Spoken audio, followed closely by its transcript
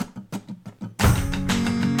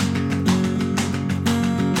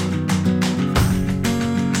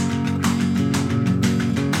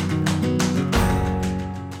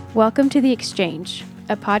Welcome to The Exchange,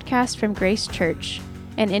 a podcast from Grace Church,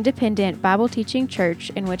 an independent Bible-teaching church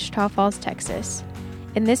in Wichita Falls, Texas.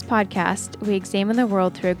 In this podcast, we examine the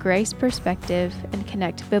world through a grace perspective and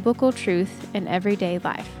connect biblical truth in everyday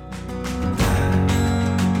life.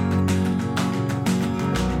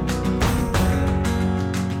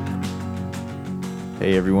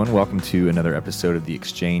 Hey everyone, welcome to another episode of The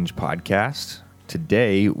Exchange podcast.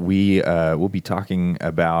 Today we will be talking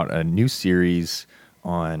about a new series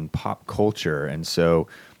on pop culture, and so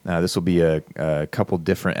this will be a couple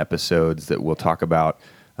different episodes that we'll talk about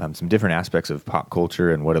some different aspects of pop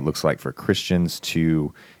culture and what it looks like for Christians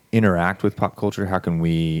to interact with pop culture. How can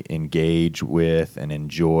we engage with and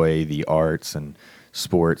enjoy the arts and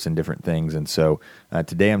sports and different things? And so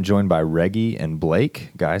today I'm joined by Reggie and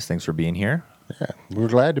Blake. Guys, thanks for being here. Yeah, we're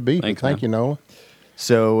glad to be here. Thank you, Noah.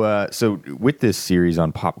 So with this series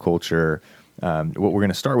on pop culture, what we're going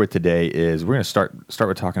to start with today is we're going to start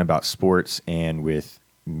with talking about sports and with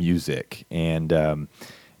music. And the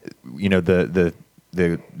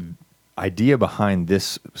idea behind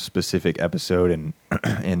this specific episode and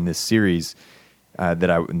in this series and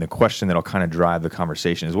the question that'll kind of drive the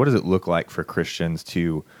conversation is, what does it look like for Christians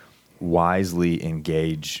to wisely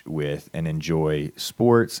engage with and enjoy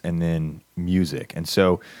sports and then music? And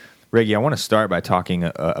so, Reggie, I want to start by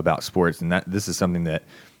talking about sports, and this is something that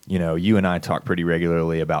you and I talk pretty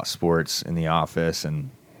regularly about sports in the office, and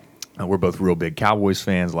we're both real big Cowboys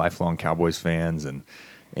fans, lifelong Cowboys fans, and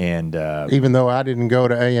even though I didn't go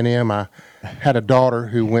to A&M, I had a daughter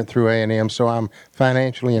who went through A&M, so I'm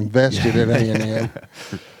financially invested in A&M.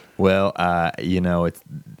 Well, I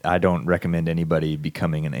don't recommend anybody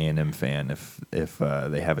becoming an A&M fan if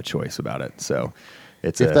they have a choice about it. So,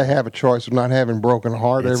 if they have a choice of not having broken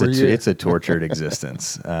heart every year, it's a tortured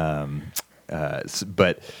existence. And I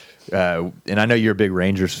know you're a big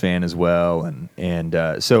Rangers fan as well,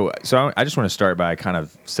 and so I just want to start by kind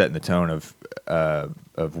of setting the tone of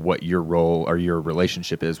what your role or your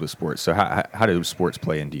relationship is with sports. So how do sports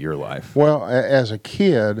play into your life? Well, as a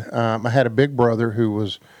kid, I had a big brother who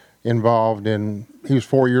was involved in. He was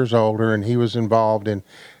 4 years older, and he was involved in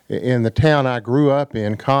the town I grew up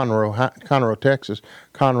in, Conroe, Texas.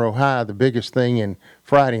 Conroe High. The biggest thing in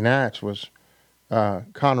Friday nights was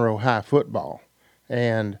Conroe High football,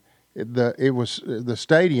 and the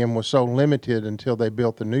stadium was so limited until they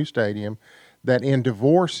built the new stadium that in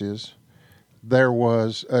divorces there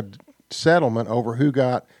was a settlement over who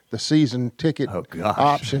got the season ticket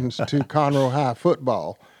options to Conroe High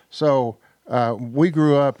football. So we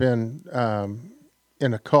grew up in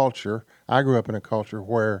a culture. I grew up in a culture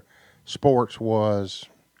where sports was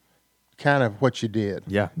kind of what you did.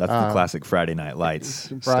 Yeah, that's the classic Friday Night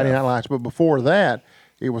Lights. Friday Night Lights. But before that,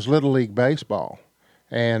 it was Little League Baseball.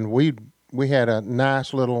 And we had a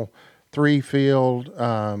nice little 3-field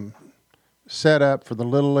setup for the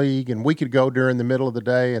Little League, and we could go during the middle of the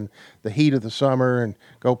day and the heat of the summer and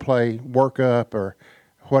go play workup or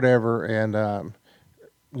whatever. And,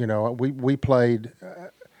 we played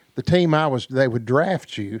the team they would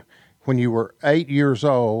draft you when you were 8 years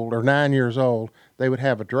old or 9 years old. They would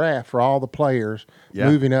have a draft for all the players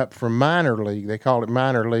moving up from minor league. They called it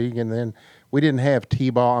minor league, and then we didn't have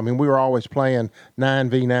T-ball. I mean, we were always playing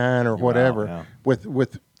 9v9 or whatever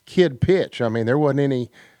with kid pitch. I mean, there wasn't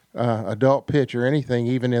any adult pitch or anything,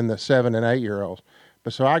 even in the 7 and 8 year olds.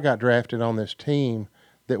 But so I got drafted on this team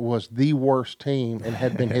that was the worst team and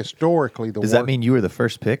had been historically the worst. Does that mean you were the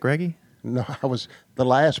first pick, Reggie? No, I was the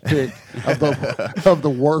last pick of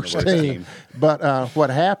the worst team. But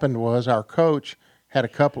what happened was our coach had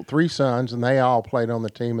 3 sons, and they all played on the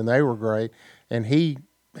team, and they were great. And he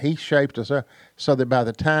shaped us up so that by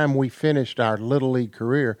the time we finished our Little League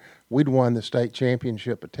career, we'd won the state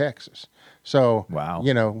championship of Texas. So, wow.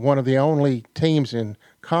 One of the only teams in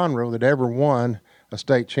Conroe that ever won a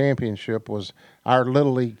state championship was our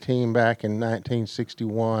Little League team back in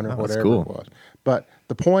 1961 or whatever it was. But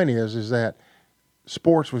the point is that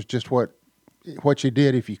sports was just what you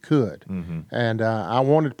did if you could. Mm-hmm. And I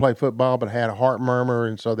wanted to play football, but I had a heart murmur,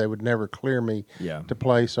 and so they would never clear me to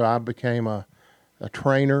play. So I became a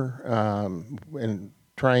trainer and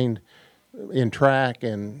trained in track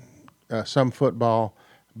and some football.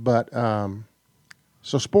 But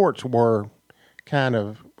so sports were kind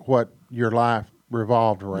of what your life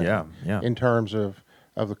revolved around in terms of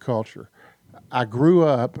the culture. I grew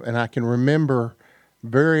up, and I can remember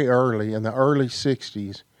very early, in the early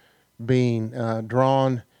 60s, being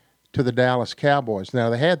drawn to the Dallas Cowboys. Now,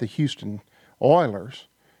 they had the Houston Oilers,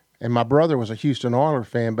 and my brother was a Houston Oilers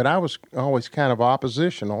fan, but I was always kind of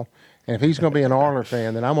oppositional. And if he's going to be an Oilers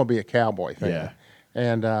fan, then I'm going to be a Cowboy fan. Yeah.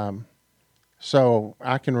 And so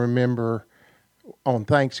I can remember on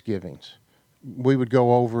Thanksgivings. We would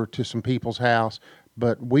go over to some people's house,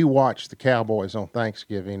 but we watched the Cowboys on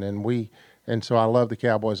Thanksgiving, and so I love the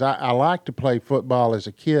Cowboys. I liked to play football as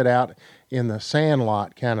a kid out in the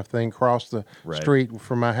sandlot kind of thing. Across the street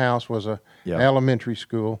from my house was a elementary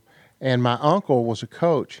school, and my uncle was a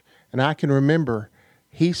coach, and I can remember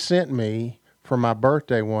he sent me for my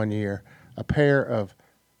birthday one year a pair of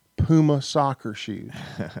Puma soccer shoes.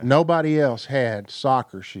 Nobody else had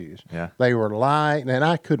soccer shoes. Yeah. They were light, and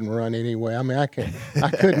I couldn't run anyway. I mean, I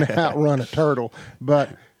couldn't outrun a turtle. But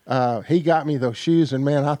he got me those shoes, and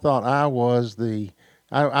man, I thought I was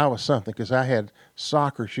I was something, because I had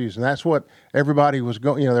soccer shoes, and that's what everybody was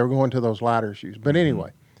going. They were going to those lighter shoes. But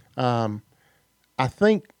anyway, I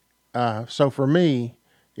think so. For me,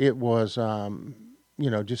 it was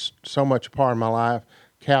just so much a part of my life.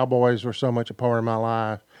 Cowboys were so much a part of my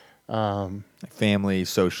life. Family,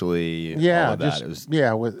 socially, all of that. It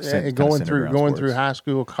was going through high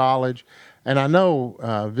school, college, and I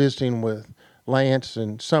know visiting with Lance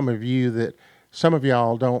and some of you that some of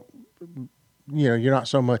y'all don't, you're not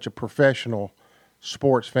so much a professional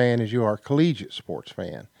sports fan as you are a collegiate sports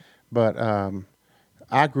fan. But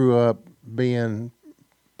I grew up being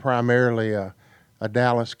primarily a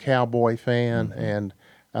Dallas Cowboy fan, and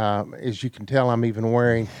as you can tell, I'm even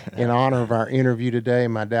wearing, in honor of our interview today,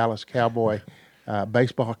 my Dallas Cowboy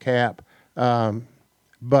baseball cap.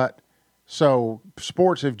 But so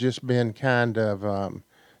sports have just been kind of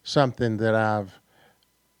something that I've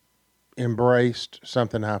embraced,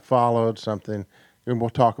 something I've followed, something, and we'll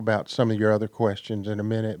talk about some of your other questions in a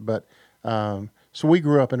minute. But so we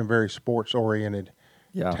grew up in a very sports-oriented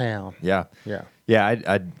town. Yeah.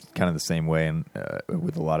 I'd kind of the same way, and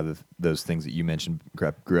with a lot of those things that you mentioned.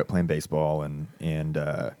 Grew up playing baseball, and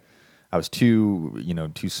I was too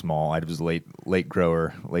small. I was a late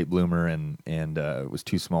grower, late bloomer, and was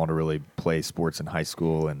too small to really play sports in high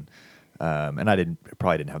school, and I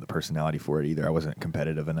probably didn't have the personality for it either. I wasn't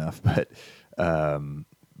competitive enough, but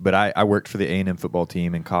I worked for the A&M football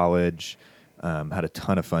team in college. Had a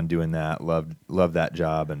ton of fun doing that. Loved that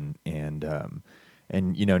job, and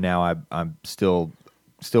now I'm still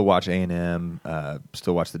watch A&M,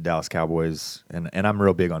 still watch the Dallas Cowboys, and I'm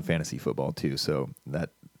real big on fantasy football too. So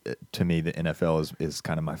that, to me, the NFL is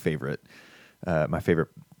kind of my favorite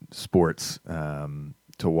sports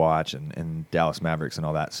to watch, and Dallas Mavericks and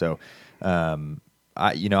all that. So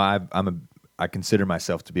I consider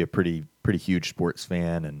myself to be a pretty huge sports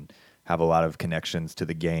fan and have a lot of connections to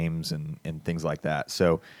the games and things like that.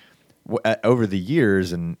 So over the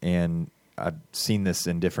years, and I've seen this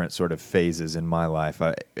in different sort of phases in my life.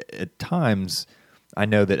 At times, I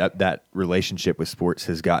know that relationship with sports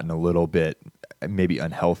has gotten a little bit maybe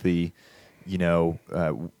unhealthy.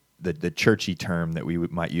 The churchy term that we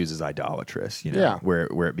might use is idolatrous.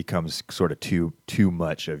 Where it becomes sort of too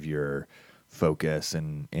much of your focus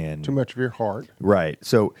and too much of your heart. Right.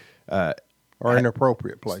 So. Or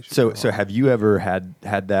inappropriate place. So have you ever had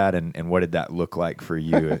that, and what did that look like for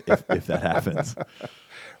you if that happens?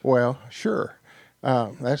 Well, sure.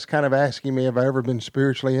 That's kind of asking me if I've ever been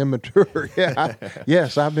spiritually immature.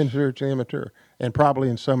 Yes, I've been spiritually immature, and probably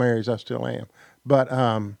in some areas I still am. But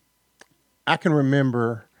I can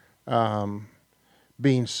remember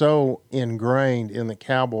being so ingrained in the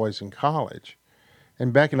Cowboys in college,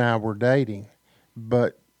 and Beck and I were dating,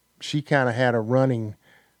 but she kind of had a running,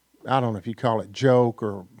 I don't know if you call it joke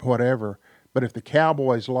or whatever, but if the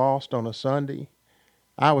Cowboys lost on a Sunday,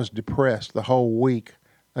 I was depressed the whole week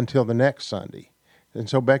until the next Sunday. And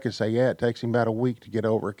so Beck would say, it takes him about a week to get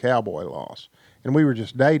over a Cowboy loss. And we were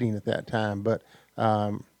just dating at that time. But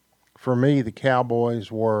for me, the Cowboys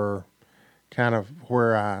were kind of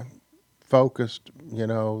where I focused.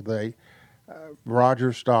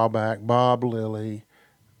 Roger Staubach, Bob Lilly,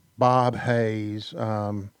 Bob Hayes,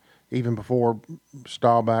 even before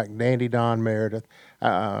Staubach, Dandy Don Meredith.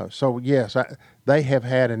 So yes, they have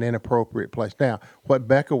had an inappropriate place. Now, what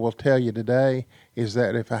Becca will tell you today is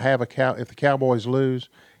that if the Cowboys lose,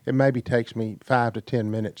 it maybe takes me 5 to 10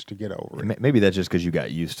 minutes to get over it. Maybe that's just because you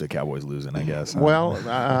got used to Cowboys losing, I guess. Well,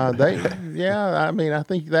 I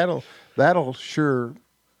think that'll sure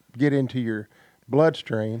get into your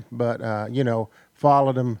bloodstream. But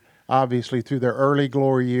followed them obviously through their early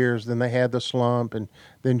glory years. Then they had the slump, and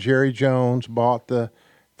then Jerry Jones bought the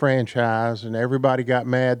franchise, and everybody got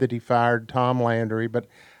mad that he fired Tom Landry. But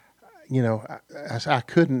I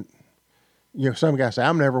couldn't. Some guys say,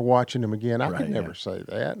 I'm never watching him again. I could never say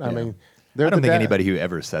that. I mean, I don't think anybody who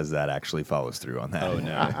ever says that actually follows through on that. Oh,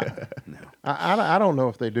 no. No. I don't know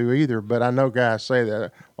if they do either, but I know guys say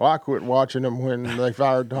that. Well, I quit watching them when they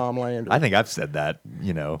fired Tom Landry. I think I've said that,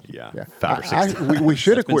 Yeah. 5 or 6 times. We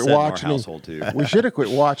should have That's been quit said in our watching him. household, too. We should have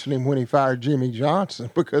quit watching him when he fired Jimmy Johnson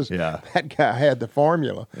because that guy had the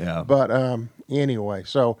formula. Yeah. But anyway,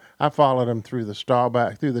 so I followed him through the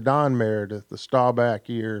Staubach, through the Don Meredith, the Staubach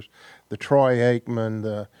years, the Troy Aikman,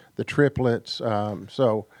 the triplets.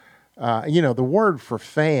 The word for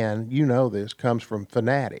fan, this, comes from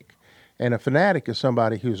fanatic. And a fanatic is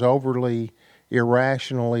somebody who's overly,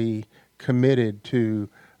 irrationally committed to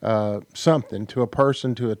something, to a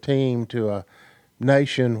person, to a team, to a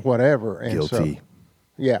nation, whatever. And Guilty.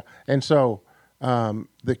 And so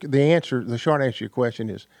the short answer to your question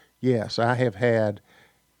is yes, I have had,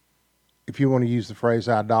 if you want to use the phrase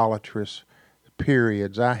idolatrous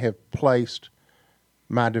periods, I have placed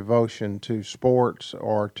my devotion to sports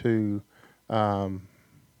or to and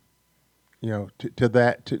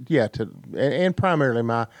primarily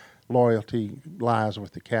my loyalty lies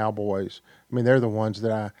with the Cowboys. I mean, they're the ones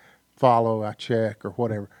that I follow, I check, or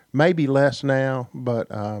whatever. Maybe less now,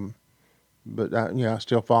 but I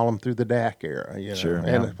still follow them through the Dak era,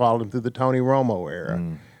 and I followed them through the Tony Romo era,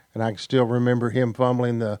 and I can still remember him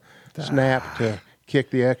fumbling the snap to kick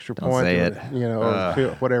the extra point,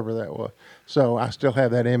 or whatever that was. So I still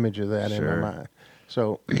have that image of that in my mind.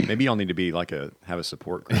 So maybe y'all need to be have a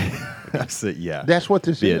support group. That's what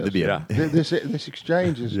this is. Yeah. This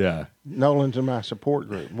exchange is Nolan's and my support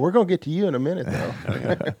group. We're going to get to you in a minute, though.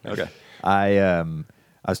 Okay. I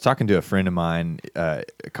was talking to a friend of mine,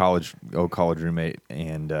 old college roommate,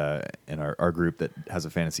 and our group that has a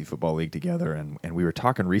fantasy football league together, and we were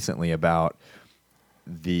talking recently about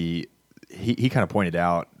he kind of pointed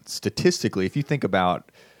out statistically, if you think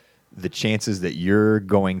about the chances that you're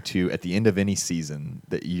going to, at the end of any season,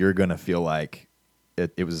 that you're going to feel like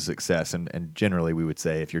it was a success, and generally we would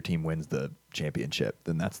say if your team wins the championship,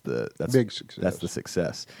 then that's big success. That's the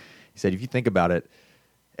success. He said if you think about it,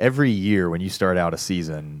 every year when you start out a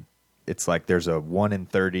season, it's like there's a 1 in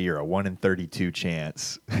 30 or a 1 in 32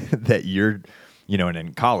 chance that you're, and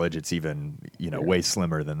in college it's even way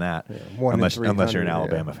slimmer than that, unless you're an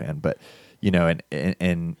Alabama fan, but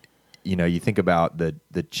and you think about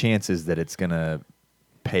the chances that it's going to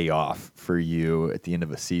pay off for you at the end of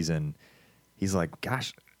a season. He's like,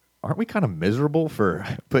 gosh, aren't we kind of miserable for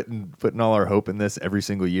putting all our hope in this every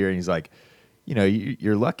single year? And he's like,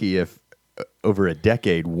 you're lucky if over a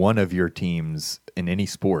decade one of your teams in any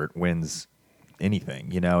sport wins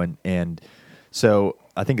anything, and so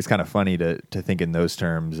I think it's kind of funny to think in those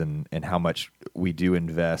terms and how much we do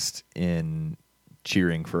invest in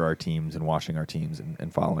cheering for our teams and watching our teams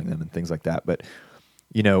and following them and things like that. But,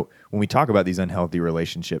 when we talk about these unhealthy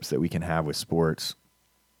relationships that we can have with sports,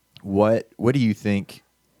 what do you think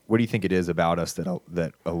it is about us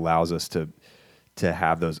that allows us to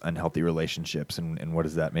have those unhealthy relationships, and what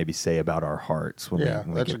does that maybe say about our hearts when we that's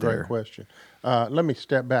get a great there? question. Let me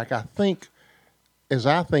step back. I think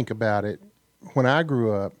about it, when I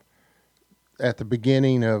grew up, at the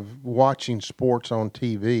beginning of watching sports on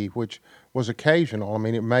TV, which was occasional. I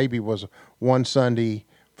mean, it maybe was one Sunday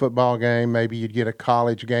football game. Maybe you'd get a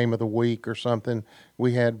college game of the week or something.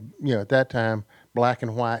 We had, at that time, black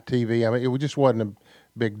and white TV. I mean, it just wasn't a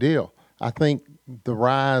big deal. I think the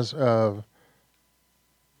rise of,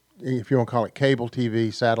 if you want to call it cable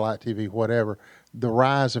TV, satellite TV, whatever, the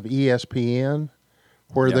rise of ESPN,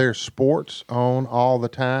 where there's sports on all the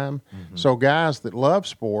time. Mm-hmm. So guys that love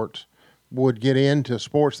sports would get into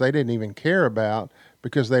sports they didn't even care about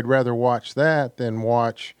because they'd rather watch that than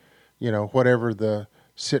watch, whatever the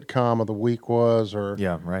sitcom of the week was or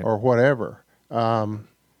whatever. I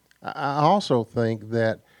also think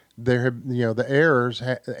that there have,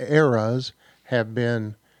 the eras have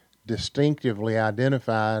been distinctively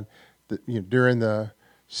identified. That, during the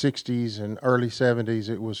 60s and early 70s,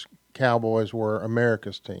 it was Cowboys were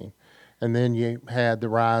America's team. And then you had the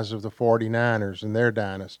rise of the 49ers and their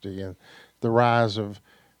dynasty, and the rise of,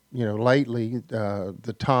 lately,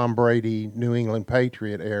 the Tom Brady New England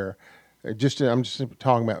Patriot era. I'm just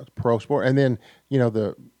talking about pro sport. And then,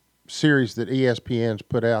 the series that ESPN's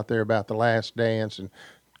put out there about The Last Dance and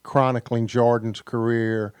chronicling Jordan's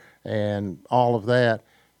career and all of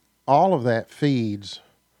that feeds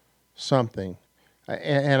something.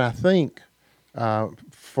 And I think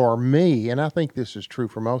for me, and I think this is true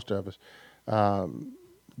for most of us,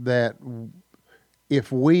 that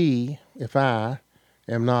if I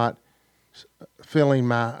am not filling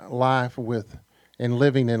my life with and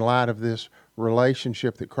living in light of this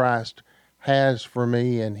relationship that Christ has for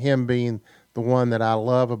me and Him being the one that I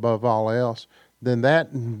love above all else, then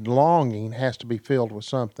that longing has to be filled with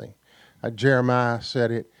something. Jeremiah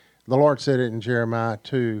said it. The Lord said it in Jeremiah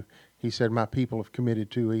 2. He said, "My people have committed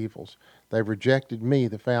two evils. They've rejected me,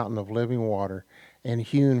 the fountain of living water, and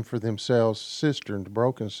hewn for themselves cisterns,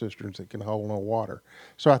 broken cisterns that can hold no water."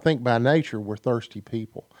 So I think by nature we're thirsty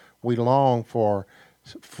people. We long for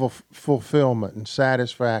fulfillment and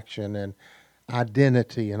satisfaction and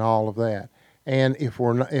identity and all of that. And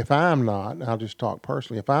if I'm not, I'll just talk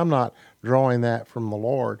personally, if I'm not drawing that from the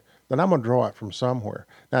Lord, then I'm going to draw it from somewhere.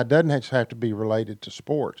 Now, it doesn't just have to be related to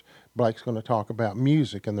sports. Blake's going to talk about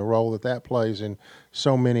music and the role that plays in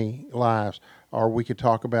so many lives. Or we could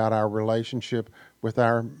talk about our relationship with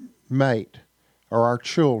our mate or our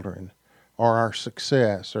children or our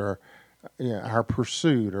success or our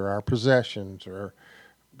pursuit or our possessions or,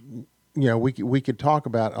 we could talk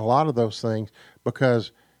about a lot of those things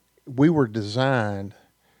because we were designed.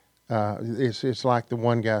 It's like the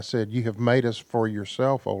one guy said, "You have made us for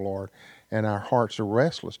yourself, O Lord, and our hearts are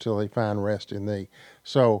restless till they find rest in thee."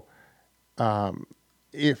 So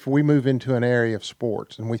if we move into an area of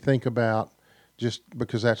sports and we think about, just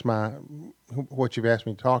because that's what you've asked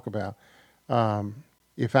me to talk about,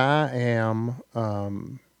 if I am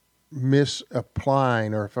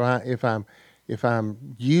misapplying or if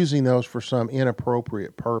I'm using those for some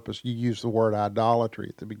inappropriate purpose, you use the word idolatry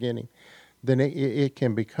at the beginning, then it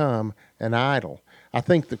can become an idol. I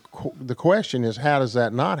think the question is, how does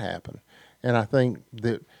that not happen? And I think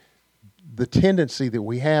that the tendency that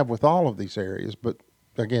we have with all of these areas, but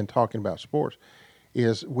again, talking about sports,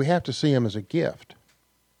 is we have to see them as a gift.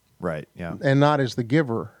 Right, yeah. And not as the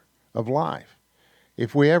giver of life.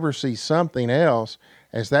 If we ever see something else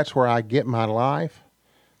as that's where I get my life,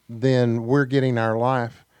 then we're getting our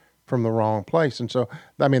life from the wrong place. And so,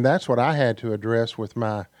 that's what I had to address with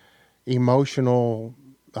my emotional,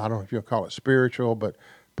 I don't know if you'll call it spiritual, but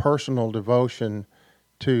personal devotion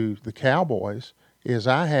to the Cowboys, is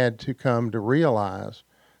I had to come to realize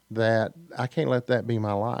that I can't let that be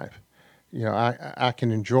my life. I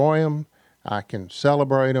can enjoy them, I can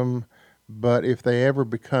celebrate them, but if they ever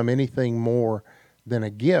become anything more than a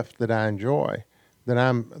gift that I enjoy, then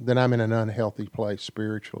I'm in an unhealthy place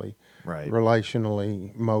spiritually, right,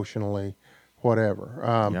 relationally, emotionally,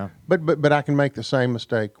 whatever. But I can make the same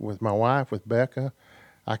mistake with my wife, with Becca.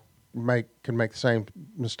 I can make the same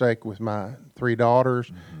mistake with my three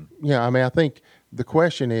daughters. Mm-hmm. I think the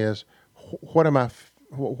question is,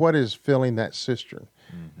 what is filling that cistern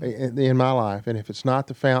in my life? And if it's not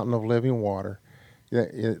the fountain of living water,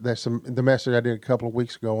 that's the message I did a couple of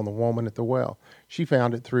weeks ago on the woman at the well. She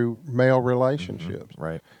found it through male relationships. Mm-hmm.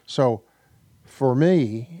 Right. So for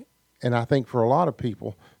me, and I think for a lot of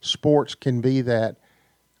people, sports can be that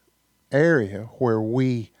area where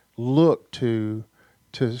we look to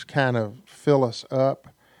kind of fill us up,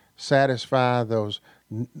 satisfy those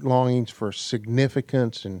longings for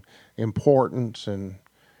significance and importance and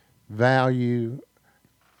value,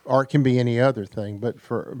 or it can be any other thing.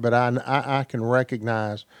 But I can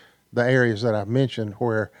recognize the areas that I've mentioned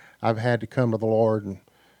where I've had to come to the Lord and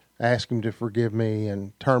ask Him to forgive me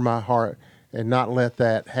and turn my heart and not let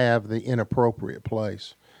that have the inappropriate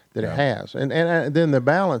place that it has. And then the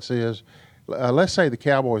balance is, let's say the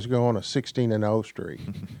Cowboys go on a 16-0 streak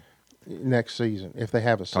next season, if they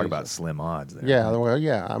have a season. Talk about slim odds there. Yeah, well,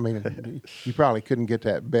 yeah. You probably couldn't get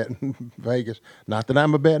that bet in Vegas. Not that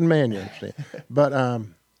I'm a betting man, you understand. But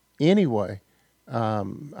anyway,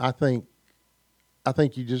 I think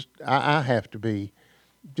I have to be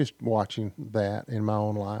just watching that in my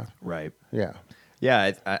own life. Right. Yeah.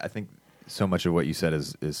 Yeah, I think so much of what you said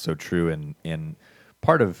is so true, and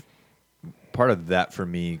part of that for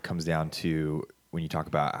me comes down to when you talk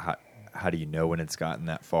about how do you know when it's gotten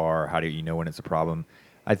that far? How do you know when it's a problem?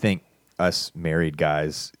 I think us married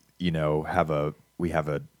guys, we have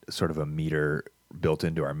a sort of a meter built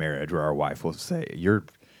into our marriage where our wife will say, "You're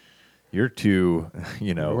too,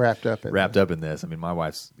 wrapped up in this." My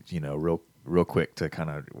wife's, real quick to kind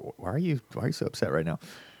of, why are you so upset right now?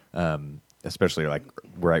 Especially like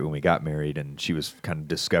right when we got married, and she was kind of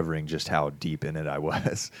discovering just how deep in it I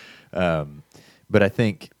was. But I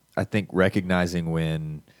think recognizing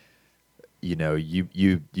when, you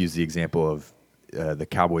use the example of the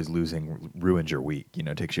Cowboys losing ruins your week,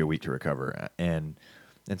 takes you a week to recover. And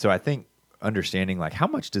so I think understanding like how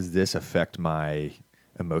much does this affect my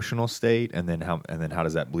emotional state, and then how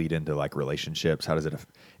does that bleed into like relationships? How does it,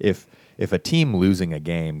 if a team losing a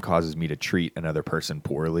game causes me to treat another person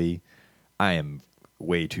poorly, I am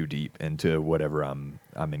way too deep into whatever I'm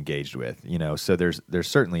engaged with, So there's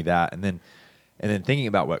certainly that, and then thinking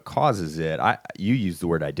about what causes it. You use the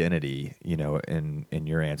word identity, in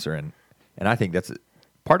your answer, and I think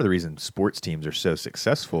part of the reason sports teams are so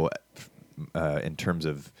successful in terms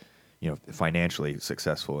of, financially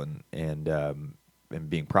successful and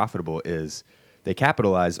being profitable is they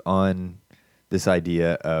capitalize on this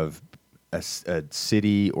idea of a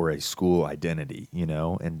city or a school identity,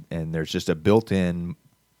 and there's just a built-in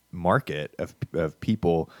market of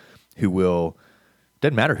people who will,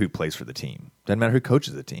 doesn't matter who plays for the team, doesn't matter who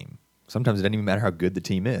coaches the team. Sometimes it doesn't even matter how good the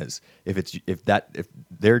team is. If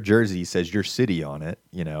their jersey says your city on it,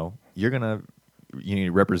 you're gonna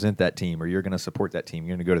represent that team, or you're gonna support that team.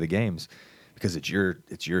 You're gonna go to the games because it's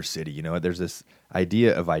your city. There's this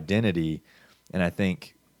idea of identity, and I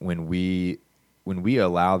think when we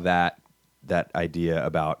allow that idea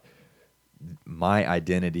about my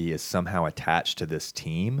identity is somehow attached to this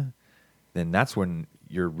team, then that's when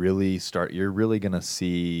you're really going to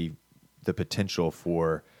see the potential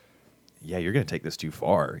for, you're going to take this too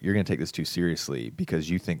far. You're going to take this too seriously because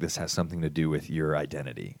you think this has something to do with your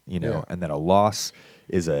identity, and that a loss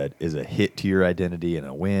is a hit to your identity, and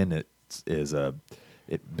a win it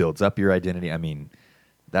builds up your identity. I mean,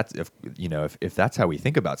 that's if that's how we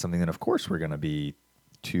think about something, then of course we're going to be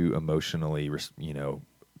too emotionally,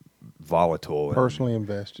 volatile, personally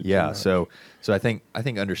invested. Yeah. So I think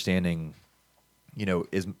understanding,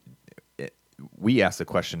 we ask the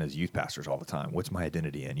question as youth pastors all the time, what's my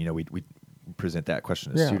identity in? We present that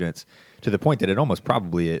question to students to the point that it almost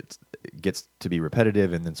probably it gets to be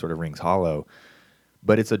repetitive and then sort of rings hollow.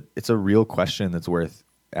 But it's a real question that's worth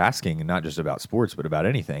asking, and not just about sports, but about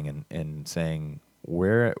anything, and saying,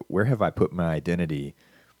 where have I put my identity?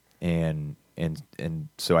 And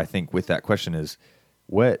so I think with that question is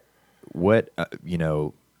what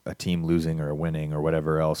a team losing or winning or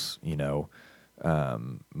whatever else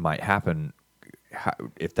might happen,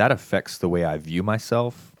 if that affects the way I view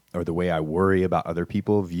myself or the way I worry about other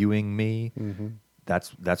people viewing me,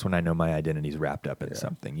 that's when I know my identity's wrapped up in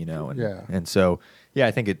something, and so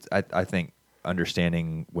I think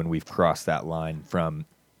understanding when we've crossed that line from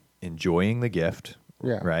enjoying the gift.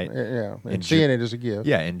 Right. And seeing it as a gift.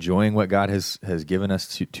 Yeah, enjoying what God has given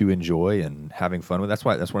us to enjoy and having fun with. That's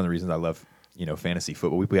one of the reasons I love fantasy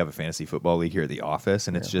football. We have a fantasy football league here at the office,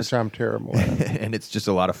 and it's just, which I'm terrible at. And it's just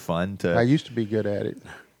a lot of fun to. I used to be good at it.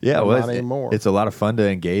 Yeah, well, not anymore. It's a lot of fun to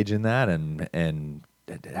engage in that and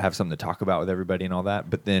have something to talk about with everybody and all that.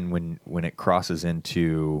 But then when it crosses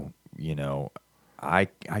into I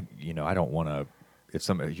don't want to.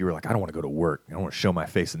 If you were like, I don't want to go to work, I don't want to show my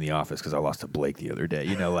face in the office because I lost to Blake the other day.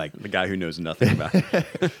 Like the guy who knows nothing about it.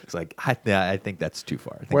 It's like I think that's too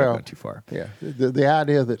far. I think I've gone too far. Yeah, the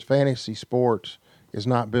idea that fantasy sports is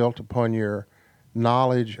not built upon your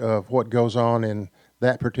knowledge of what goes on in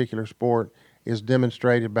that particular sport is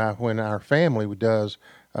demonstrated by when our family does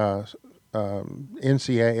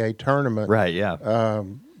NCAA tournament. Right. Yeah.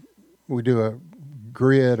 We do a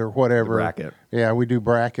grid or whatever. Bracket. Yeah, we do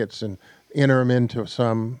brackets and enter them into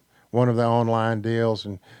one of the online deals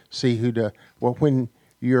and see who does. Well, when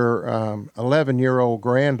your 11-year-old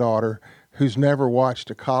granddaughter, who's never watched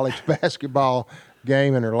a college basketball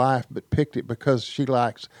game in her life but picked it because she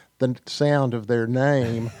likes the sound of their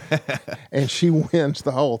name, and she wins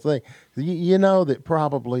the whole thing, that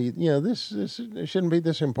probably this it shouldn't be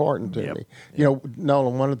this important to me.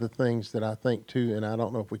 Nolan, one of the things that I think too, and I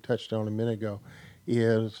don't know if we touched on a minute ago,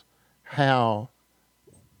 is how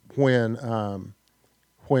when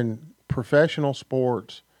professional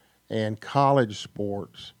sports and college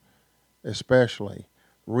sports especially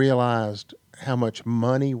realized how much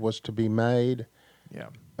money was to be made,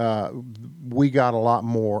 we got a lot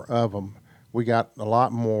more of them. We got a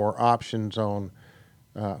lot more options on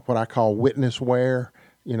what I call witness wear,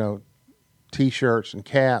 T-shirts and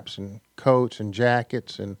caps and coats and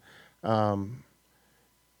jackets, and then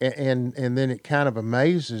it kind of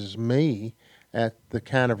amazes me at the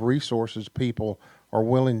kind of resources people are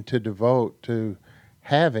willing to devote to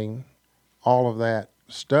having all of that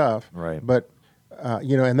stuff. Right. But,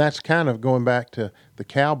 and that's kind of going back to the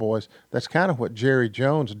Cowboys. That's kind of what Jerry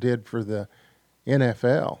Jones did for the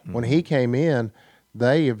NFL. Mm-hmm. When he came in,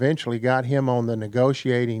 they eventually got him on the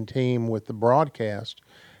negotiating team with the broadcast,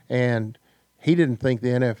 and he didn't think the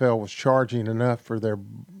NFL was charging enough for their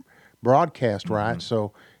broadcast rights,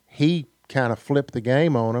 so he kind of flipped the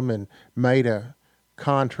game on them and made a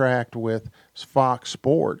contract with Fox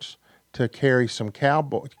Sports to carry some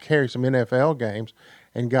NFL games,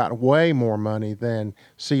 and got way more money than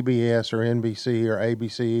CBS or NBC or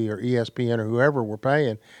ABC or ESPN or whoever were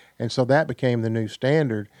paying. And so that became the new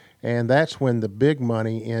standard, and that's when the big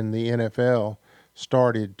money in the NFL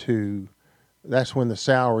that's when the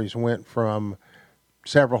salaries went from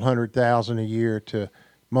several $100,000 a year to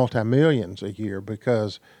multi-millions a year,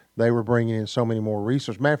 because they were bringing in so many more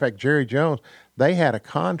resources. Matter of fact, Jerry Jones, they had a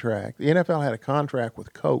contract. The NFL had a contract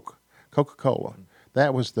with Coca-Cola.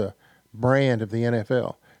 That was the brand of the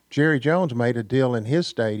NFL. Jerry Jones made a deal in his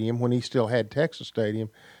stadium when he still had Texas Stadium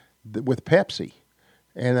with Pepsi.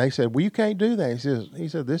 And they said, well, you can't do that. He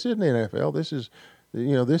said, this isn't the NFL.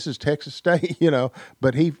 This is Texas State,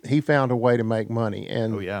 but he found a way to make money.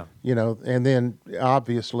 And, and then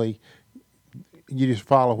obviously you just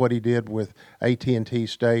follow what he did with AT&T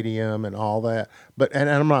Stadium and all that. And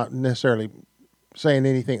I'm not necessarily saying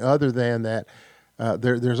anything other than that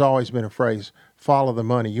there's always been a phrase, follow the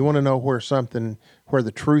money. You want to know where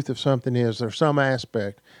the truth of something is. There's some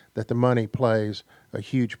aspect that the money plays a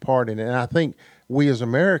huge part in it. And I think we as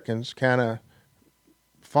Americans kind of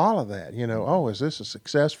follow that, is this a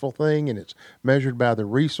successful thing? And it's measured by the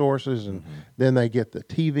resources, and then they get the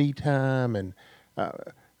TV time. And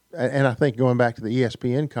I think going back to the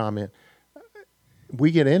ESPN comment,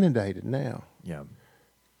 we get inundated now. Yeah.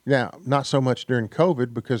 Now, not so much during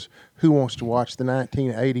COVID, because who wants to watch the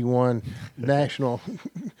 1981 national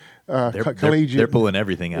collegiate? They're pulling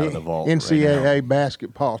everything out of the vault. NCAA right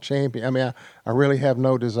basketball champion. I mean, I really have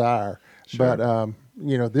no desire. Sure.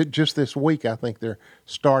 But just this week, I think they're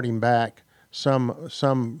starting back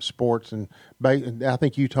some sports, and I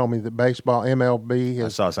think you told me that baseball, MLB, I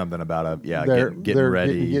saw something about getting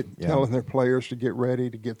ready, telling their players to get ready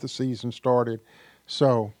to get the season started.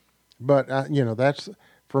 So, but that's.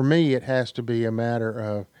 For me, it has to be a matter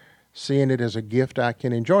of seeing it as a gift I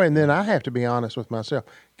can enjoy. And then I have to be honest with myself.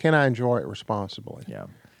 Can I enjoy it responsibly? Yeah.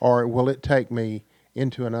 Or will it take me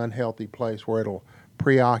into an unhealthy place where it'll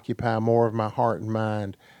preoccupy more of my heart and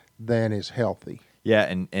mind than is healthy? Yeah,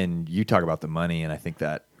 and you talk about the money, and I think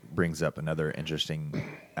that brings up another interesting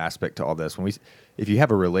aspect to all this. If you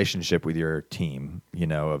have a relationship with your team,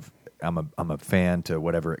 I'm a fan to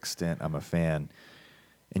whatever extent I'm a fan,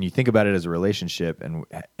 and you think about it as a relationship and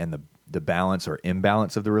the balance or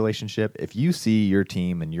imbalance of the relationship. If you see your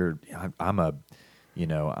team and I'm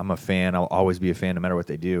a fan, I'll always be a fan no matter what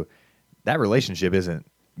they do. That relationship isn't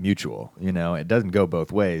mutual. It doesn't go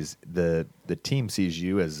both ways. The team sees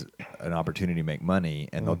you as an opportunity to make money,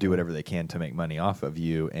 and they'll do whatever they can to make money off of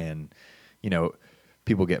you. And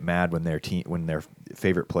people get mad when their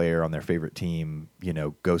favorite player on their favorite team,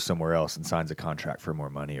 goes somewhere else and signs a contract for more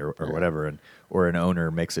money or whatever, or an owner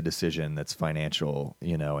makes a decision that's financial,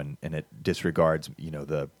 and it disregards,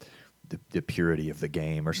 the purity of the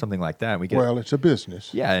game or something like that. It's a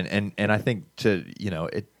business. Yeah, and I think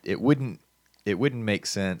it wouldn't make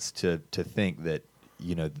sense to think that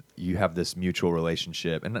you have this mutual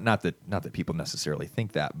relationship, and not that people necessarily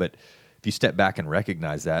think that, but if you step back and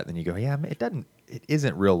recognize that, then you go, yeah, it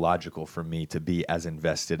isn't real logical for me to be as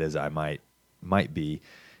invested as I might be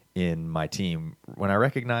in my team when I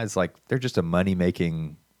recognize they're just a money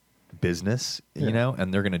making business,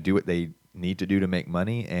 and they're going to do what they need to do to make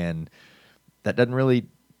money, and that doesn't really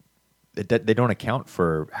they don't account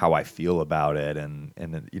for how I feel about it, and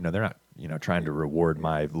they're not trying to reward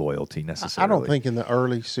my loyalty necessarily. I don't think in the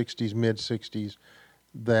early 60s, mid 60s,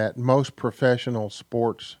 that most professional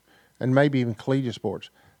sports and maybe even collegiate sports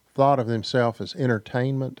thought of themselves as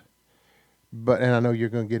entertainment. And I know you're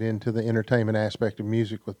going to get into the entertainment aspect of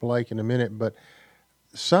music with Blake in a minute, but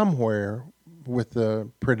somewhere with the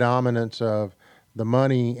predominance of the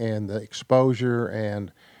money and the exposure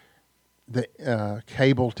and the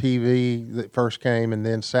cable TV that first came and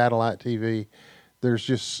then satellite TV, there's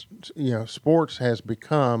just, sports has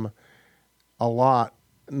become a lot,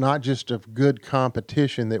 not just of good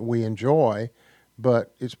competition that we enjoy,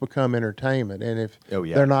 but it's become entertainment. And if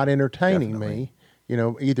they're not entertaining me,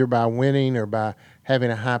 either by winning or by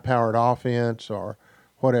having a high-powered offense or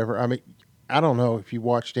whatever. I mean, I don't know if you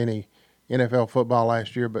watched any NFL football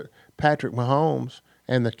last year, but Patrick Mahomes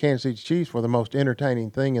and the Kansas City Chiefs were the most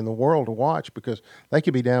entertaining thing in the world to watch, because they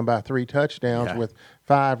could be down by 3 touchdowns with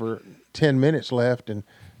 5 or 10 minutes left, and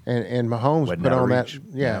Mahomes put on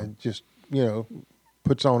that, just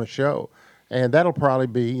puts on a show. And that'll probably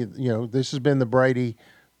be, this has been the Brady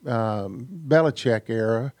Belichick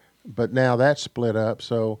era, but now that's split up.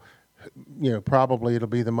 So, probably it'll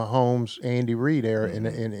be the Mahomes Andy Reid era in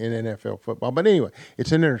NFL football. But anyway,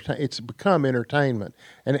 it's become entertainment.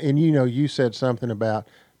 And you said something about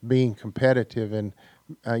being competitive, and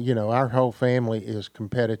our whole family is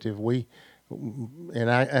competitive. I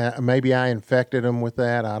maybe I infected them with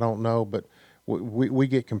that. I don't know, but we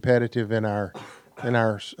get competitive in our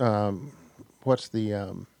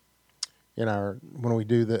when we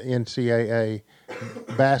do the NCAA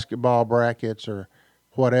basketball brackets or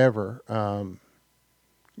whatever,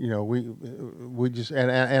 we just,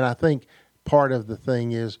 and I think part of the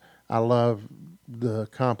thing is I love the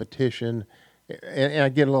competition. And I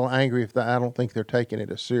get a little angry if I don't think they're taking it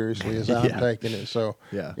as seriously as I'm taking it. So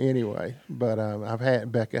anyway, but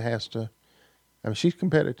Becca has to. I mean, she's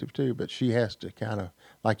competitive too, but she has to kind of,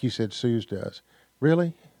 like you said, Suze does.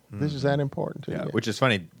 Really, this is that important to you? Which is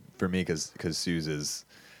funny for me because Suze is,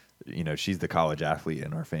 she's the college athlete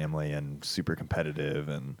in our family and super competitive,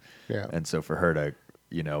 and so for her to,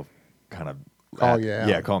 kind of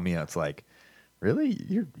call me out, it's like, really,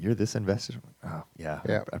 you're this invested? Oh yeah.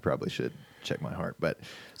 I probably should check my heart. But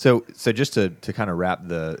so just to kind of wrap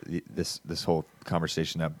this whole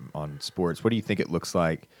conversation up on sports, what do you think it looks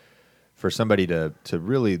like for somebody to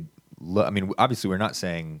really I mean, obviously we're not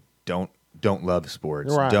saying don't love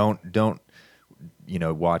sports. Right. Don't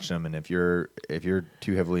watch them, and if you're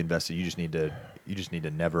too heavily invested, you just need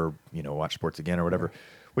to never, watch sports again or whatever.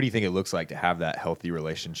 What do you think it looks like to have that healthy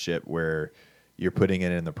relationship where you're putting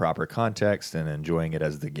it in the proper context and enjoying it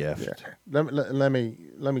as the gift? Yeah. Let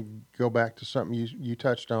me go back to something you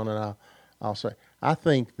touched on, and I'll say I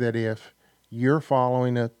think that if you're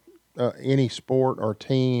following any sport or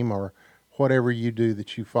team or whatever you do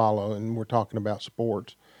that you follow, and we're talking about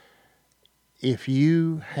sports, if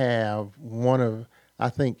you have I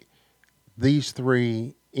think these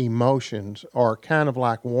three emotions are kind of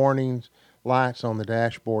like warning lights on the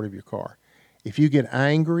dashboard of your car. If you get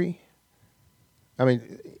angry,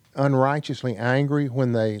 unrighteously angry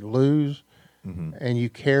when they lose, and you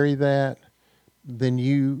carry that, then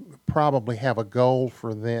you probably have a goal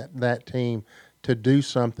for that team to do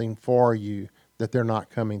something for you that they're not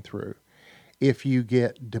coming through. If you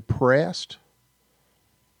get depressed,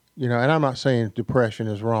 and I'm not saying depression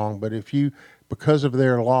is wrong, but if you, because of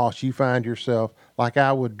their loss, you find yourself, like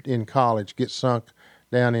I would in college, get sunk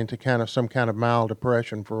down into some kind of mild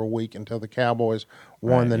depression for a week until the Cowboys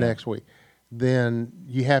won next week, then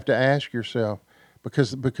you have to ask yourself,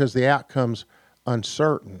 because the outcome's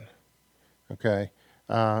uncertain, okay?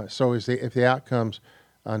 So if the outcome's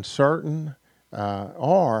uncertain,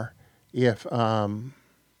 or if and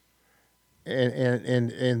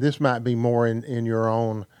this might be more in your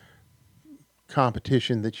own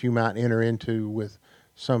competition that you might enter into with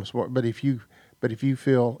some sport, but if you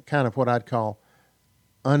feel kind of what I'd call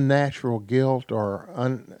unnatural guilt or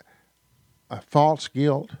a false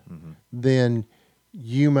guilt, then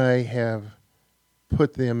you may have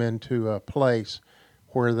put them into a place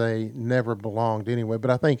where they never belonged anyway.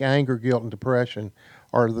 But I think anger, guilt, and depression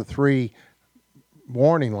are the three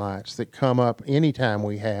warning lights that come up anytime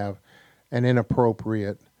we have an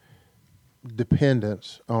inappropriate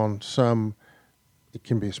dependence on it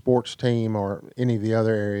can be a sports team or any of the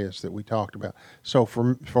other areas that we talked about. So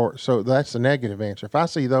so that's the negative answer. If I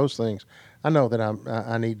see those things, I know that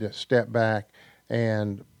I need to step back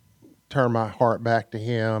and turn my heart back to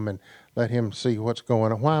Him and let Him see what's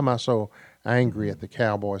going on. Why am I so angry at the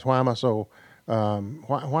Cowboys? Why am I so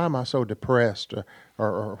why am I so depressed?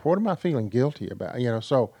 Or what am I feeling guilty about?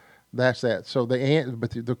 So that's that. So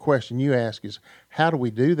the question you ask is, how do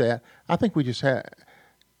we do that? I think we just have.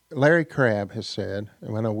 Larry Crabb has said,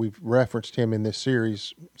 and I know we've referenced him in this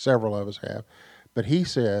series, several of us have, but he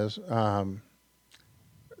says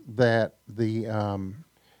that the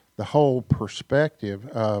whole perspective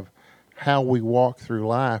of how we walk through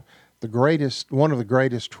life, one of the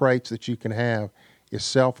greatest traits that you can have is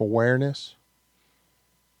self-awareness.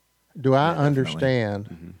 Do I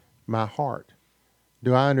understand my heart?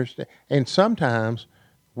 Do I understand? And sometimes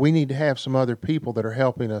we need to have some other people that are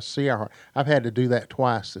helping us see our heart. I've had to do that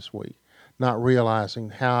twice this week, not realizing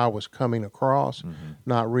how I was coming across,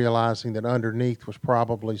 not realizing that underneath was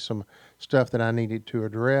probably some stuff that I needed to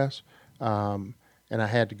address. And I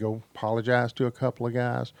had to go apologize to a couple of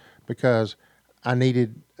guys because I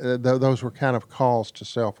needed, those were kind of calls to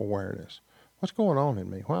self-awareness. What's going on in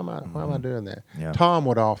me? Why am I doing that? Yeah. Tom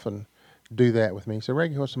would often do that with me. He said,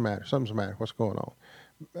 Reggie, what's the matter? Something's the matter. What's going on?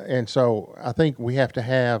 And so I think we have to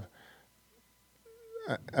have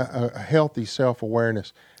a healthy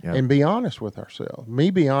self-awareness and be honest with ourselves.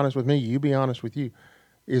 Me be honest with me, you be honest with you.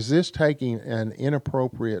 Is this taking an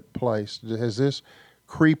inappropriate place? Has this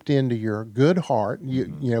creeped into your good heart?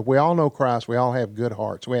 We all know Christ. We all have good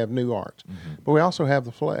hearts. We have new hearts. But we also have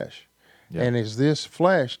the flesh. Yeah. And is this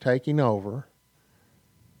flesh taking over?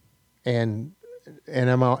 And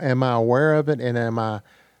am I aware of it? And am I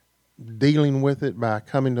dealing with it by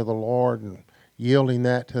coming to the Lord and yielding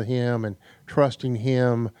that to Him and trusting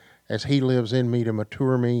Him as He lives in me to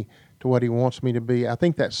mature me to what He wants me to be? I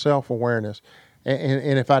think that's self-awareness.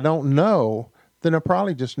 And if I don't know, then I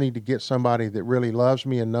probably just need to get somebody that really loves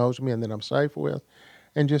me and knows me and that I'm safe with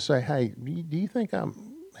and just say, hey, do you think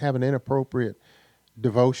I'm having inappropriate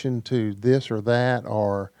devotion to this or that?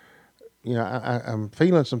 Or I'm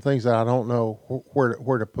feeling some things that I don't know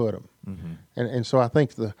where to put them. Mm-hmm. And so I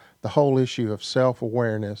think the whole issue of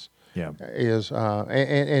self-awareness is,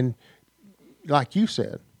 and like you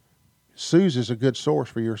said, Suze is a good source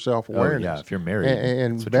for your self-awareness. Oh, yeah, if you're married.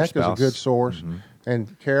 And Becca's a good source, mm-hmm.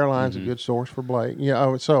 and Caroline's a good source for Blake.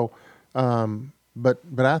 So, but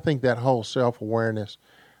I think that whole self-awareness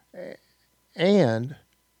and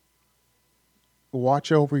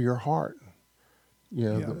watch over your heart,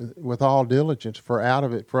 with all diligence, for out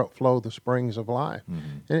of it flow the springs of life.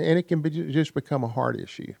 Mm-hmm. And it can just become a heart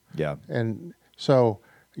issue. Yeah. And so,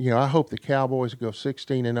 I hope the Cowboys go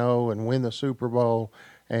 16-0 and win the Super Bowl.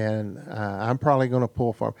 And I'm probably going to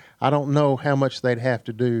pull for them. I don't know how much they'd have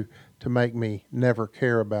to do to make me never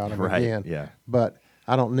care about them again. Yeah. But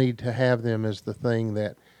I don't need to have them as the thing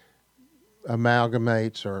that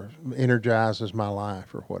amalgamates or energizes my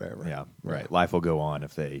life or whatever. Yeah, right. Life will go on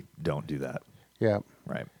if they don't do that. Yeah.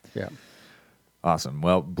 Right. Yeah. Awesome.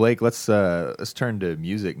 Well, Blake, let's turn to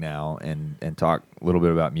music now and talk a little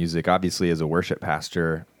bit about music. Obviously, as a worship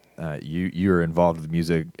pastor, you're involved with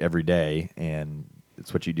music every day, and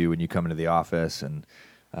it's what you do when you come into the office, and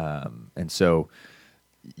so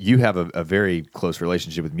you have a very close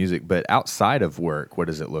relationship with music. But outside of work, what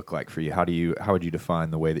does it look like for you? How would you define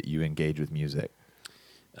the way that you engage with music?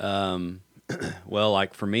 Well,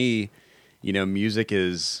 like for me, music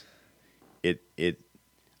is it.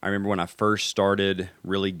 I remember when I first started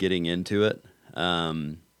really getting into it.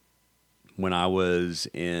 When I was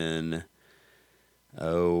in,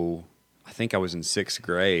 I think I was in 6th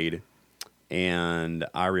grade. And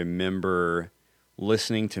I remember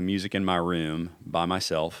listening to music in my room by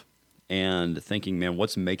myself and thinking, man,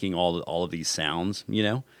 what's making all of these sounds,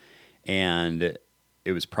 And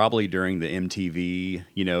it was probably during the MTV,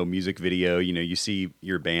 music video, you see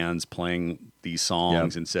your bands playing these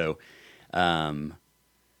songs. Yep. And so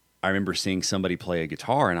I remember seeing somebody play a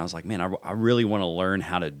guitar, and I was like, man, I really want to learn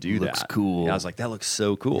how to do that. Looks cool. And I was like, that looks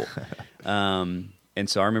so cool. And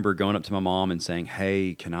so I remember going up to my mom and saying,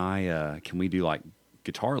 hey, can we do like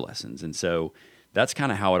guitar lessons? And so that's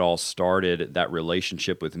kind of how it all started. That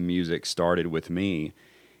relationship with music started with me.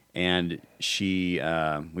 And we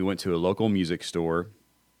went to a local music store,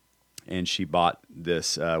 and she bought this,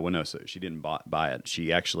 so she didn't buy it.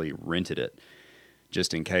 She actually rented it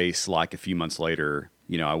just in case, like a few months later,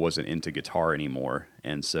 I wasn't into guitar anymore.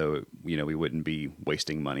 And so, we wouldn't be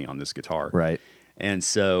wasting money on this guitar. Right. And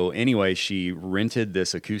so anyway, she rented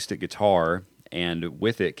this acoustic guitar, and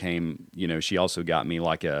with it came, she also got me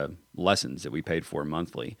like lessons that we paid for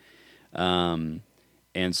monthly. And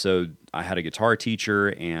so I had a guitar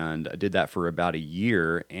teacher, and I did that for about a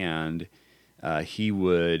year, and he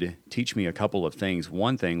would teach me a couple of things.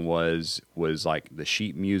 One thing was like the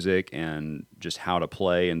sheet music and just how to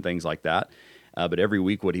play and things like that. But every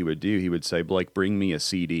week what he would do, he would say, Blake, bring me a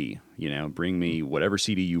CD, bring me whatever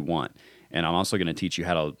CD you want. And I'm also going to teach you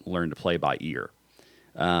how to learn to play by ear.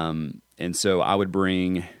 And so I would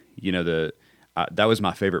bring, that was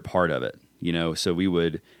my favorite part of it. So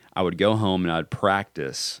I would go home and I'd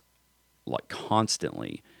practice like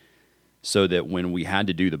constantly, so that when we had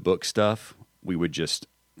to do the book stuff, we would just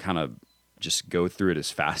kind of just go through it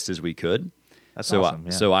as fast as we could. That's awesome.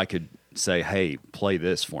 So I could say, hey, play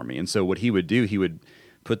this for me. And so what he would do, he would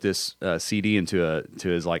put this CD into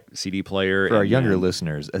his like CD player. For our younger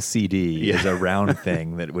listeners, a CD is a round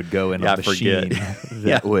thing that would go in a machine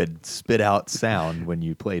that would spit out sound when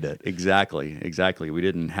you played it. Exactly. We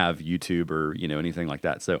didn't have YouTube or anything like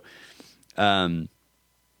that. So, and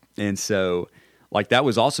so like that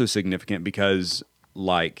was also significant because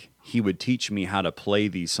like he would teach me how to play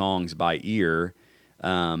these songs by ear,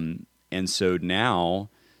 and so now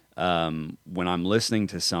when I'm listening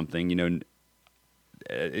to something,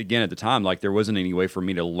 again, at the time, like there wasn't any way for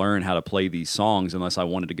me to learn how to play these songs unless I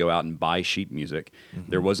wanted to go out and buy sheet music.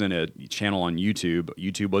 Mm-hmm. There wasn't a channel on YouTube.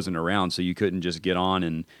 YouTube wasn't around, so you couldn't just get on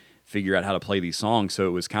and figure out how to play these songs. So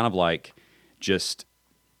it was kind of like just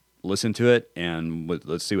listen to it and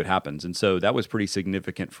let's see what happens. And so that was pretty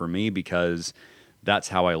significant for me because that's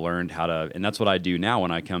how I learned how to, and that's what I do now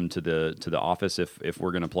when I come to the office. If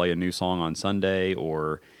we're going to play a new song on Sunday,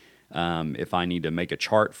 or if I need to make a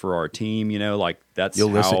chart for our team, like that's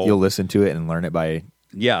you'll listen to it and learn it by.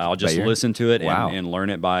 Yeah, I'll just listen to it wow. and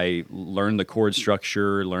learn the chord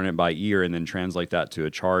structure, learn it by ear, and then translate that to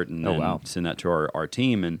a chart, and then send that to our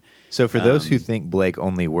team. And so for those who think Blake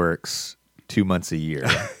only works 2 months a year,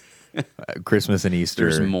 Christmas and Easter,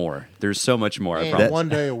 there's more. There's so much more. And 1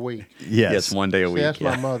 day a week. Yes, 1 day a week. That's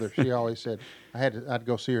my mother. She always said I'd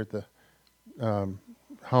go see her at the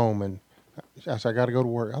home, and I said, I got to go to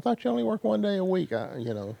work. I thought you only work one day a week.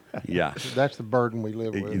 Yeah. That's the burden we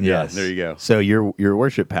live with. Yeah, there you go. So your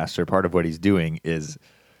worship pastor, part of what he's doing is,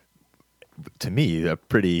 to me, that's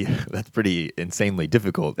pretty insanely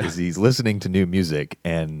difficult. Is he's listening to new music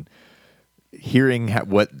and hearing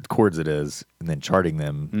what chords it is, and then charting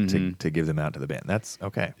them to give them out to the band. That's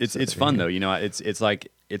okay. It's fun though. It's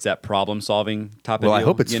like it's that problem solving type of deal. Well, I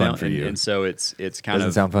hope it's fun for you. And so it's kind Doesn't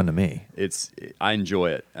of sound fun to me. I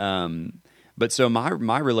enjoy it. But so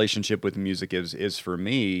my relationship with music is for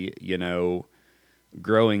me,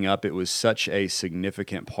 growing up, it was such a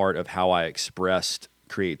significant part of how I expressed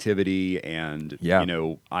creativity and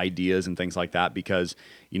ideas and things like that, because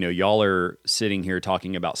y'all are sitting here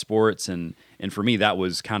talking about sports, and for me that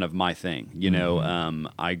was kind of my thing.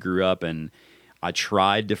 I grew up and I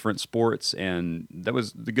tried different sports, and that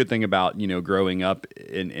was the good thing about growing up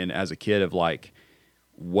and as a kid of like,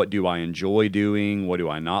 what do I enjoy doing? What do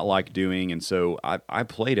I not like doing? And so I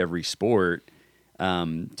played every sport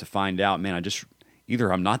to find out, man,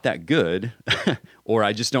 either I'm not that good or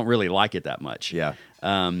I just don't really like it that much. Yeah.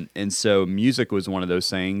 And so music was one of those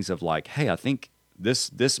things of like, hey, I think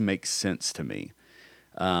this makes sense to me.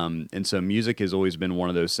 And so music has always been one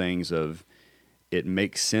of those things of it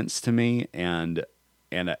makes sense to me, and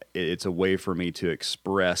it's a way for me to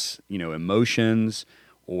express, emotions,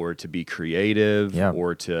 or to be creative,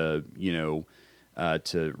 or to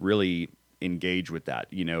to really engage with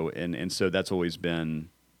that, and so that's always been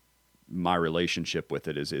my relationship with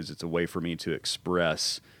it. Is it's a way for me to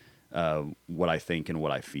express what I think and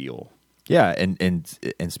what I feel. Yeah, and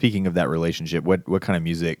speaking of that relationship, what kind of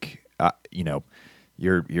music?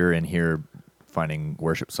 You're in here finding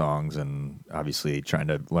worship songs and obviously trying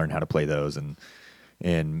to learn how to play those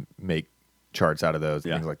and make charts out of those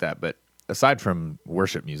and things like that. But aside from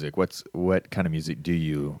worship music, what kind of music do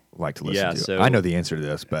you like to listen to? So, I know the answer to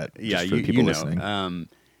this, but just for the people listening.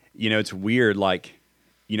 It's weird. Like,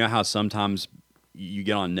 how sometimes you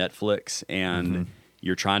get on Netflix and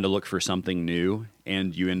you're trying to look for something new,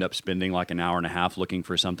 and you end up spending like an hour and a half looking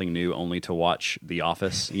for something new only to watch The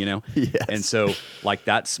Office, Yes. And so like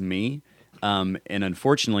that's me. And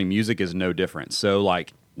unfortunately music is no different. So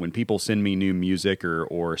like when people send me new music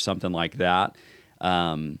or something like that,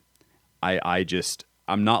 I'm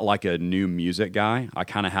not like a new music guy. I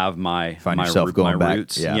kind of have my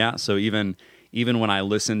roots. Yeah. So even when I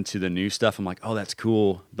listen to the new stuff, I'm like, oh, that's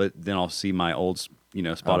cool. But then I'll see my old,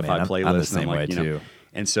 Spotify playlist. I'm the same and I'm like, way too.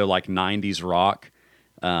 And so like 90s rock,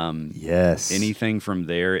 yes, anything from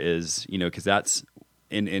there is, because that's,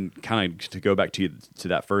 and kind of to go back to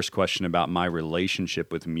that first question about my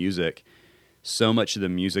relationship with music, so much of the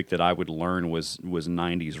music that I would learn was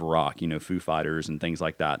 90s rock, Foo Fighters and things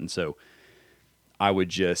like that. And so I would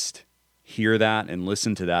just hear that and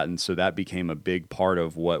listen to that. And so that became a big part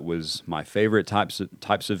of what was my favorite types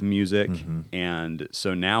of music. And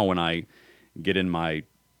so now when I get in my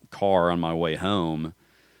car on my way home,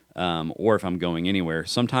 or if I'm going anywhere,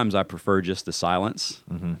 sometimes I prefer just the silence.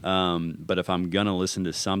 But if I'm going to listen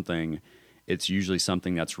to something, it's usually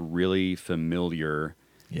something that's really familiar.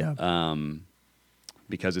 Yeah.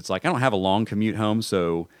 Because it's like, I don't have a long commute home,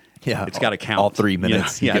 so it's got to count. All 3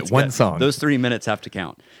 minutes. You get one song. Those 3 minutes have to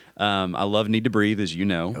count. I love Need to Breathe, as you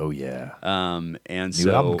know. Oh, yeah. And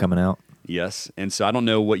New album coming out. Yes. And so I don't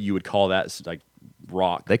know what you would call that, like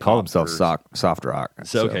rock. They call themselves soft rock.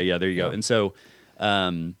 So, okay, yeah, there you go. And so,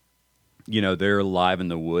 they're Live in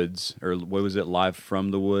the Woods, or what was it, Live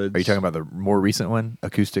from the Woods? Are you talking about the more recent one,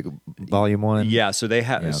 Acoustic Volume 1? Yeah, so they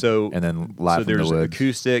have, and then Live from the Woods. So there's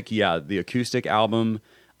Acoustic, the Acoustic album.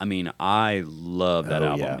 I mean, I love that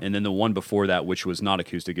album. Yeah. And then the one before that, which was not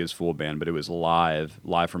acoustic, is full band, but it was Live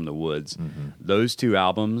from the Woods. Those two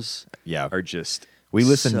albums are just We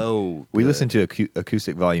listen to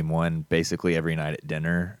Acoustic Volume 1 basically every night at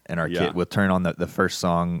dinner, and our kid will turn on the first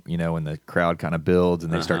song, when the crowd kind of builds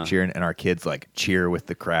and they start cheering, and our kids like cheer with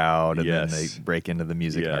the crowd, and then they break into the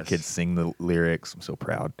music, and our kids sing the lyrics. I'm so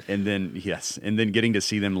proud. And then getting to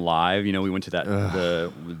see them live, we went to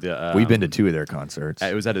that we've been to 2 of their concerts.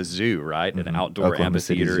 It was at a zoo, right? An outdoor Oklahoma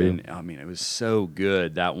amphitheater, City Zoo. and I mean, it was so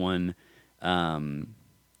good, that one.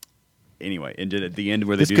 Anyway, and at the end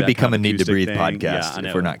where they this do could that become kind of a Need to Breathe thing, podcast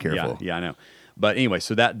if we're not careful. Yeah, I know. But anyway,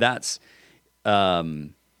 so that's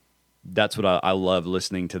what I love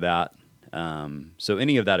listening to that. So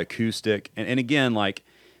any of that acoustic, and again, like,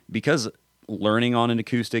 because learning on an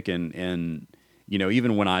acoustic and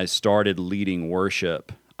even when I started leading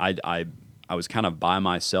worship, I was kind of by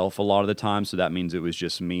myself a lot of the time. So that means it was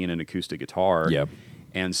just me and an acoustic guitar. Yeah.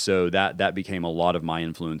 And so that became a lot of my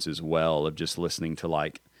influence as well, of just listening to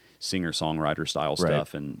like singer-songwriter style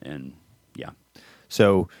stuff, and yeah.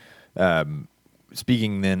 So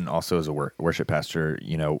Speaking then also as a worship pastor,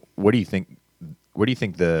 what do you think? What do you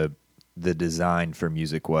think the design for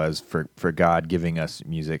music was for God giving us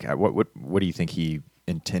music? What do you think He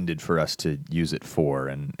intended for us to use it for?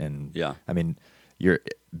 And Yeah. I mean, you're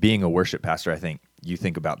being a worship pastor. I think you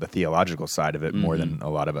think about the theological side of it more than a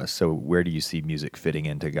lot of us. So where do you see music fitting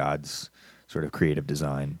into God's sort of creative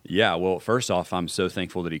design? Yeah. Well, first off, I'm so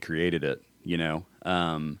thankful that He created it.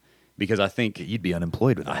 Because I think You'd be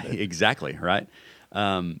unemployed without it. Exactly, right?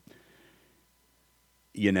 I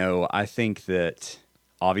think that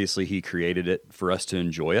obviously He created it for us to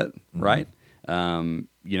enjoy it, right?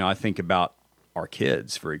 I think about our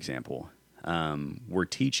kids, for example. We're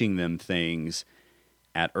teaching them things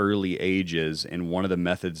at early ages, and one of the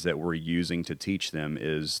methods that we're using to teach them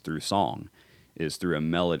is through song, is through a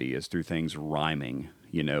melody, is through things rhyming,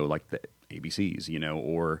 like the ABCs,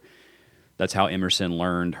 or that's how Emerson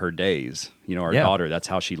learned her days. Our daughter, that's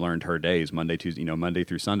how she learned her days, Monday, Tuesday, Monday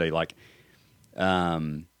through Sunday.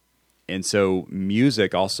 And so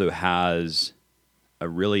music also has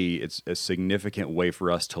it's a significant way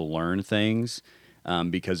for us to learn things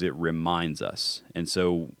because it reminds us. And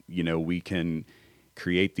so, we can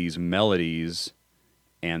create these melodies,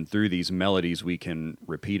 and through these melodies we can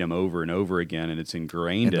repeat them over and over again, and it's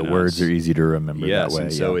ingrained in us. The words are easy to remember that way.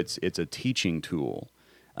 And so it's a teaching tool.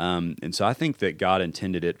 And so I think that God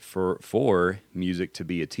intended it for music to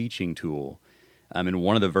be a teaching tool. And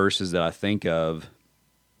one of the verses that I think of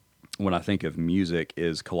when I think of music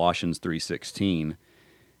is Colossians 3:16.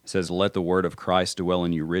 It says, "Let the word of Christ dwell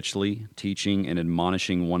in you richly, teaching and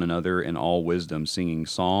admonishing one another in all wisdom, singing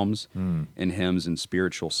psalms and hymns and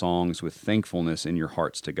spiritual songs with thankfulness in your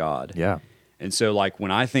hearts to God." Yeah. And so when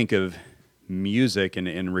I think of music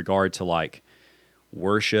in regard to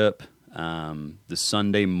worship, the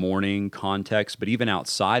Sunday morning context, but even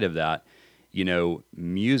outside of that,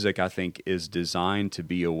 music I think is designed to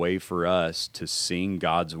be a way for us to sing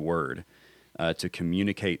God's word, to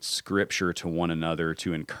communicate scripture to one another,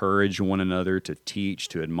 to encourage one another, to teach,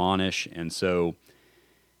 to admonish. And so,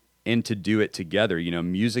 and to do it together,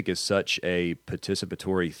 music is such a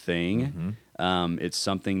participatory thing. It's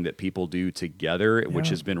something that people do together, which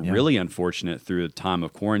has been really unfortunate through the time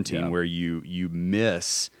of quarantine, where you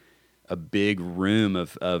miss a big room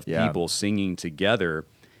of people singing together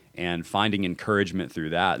and finding encouragement through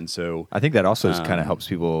that. And so I think that also kind of helps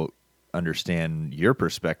people understand your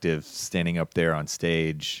perspective standing up there on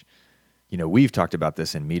stage. We've talked about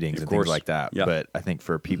this in meetings and things like that, but I think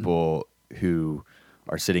for people who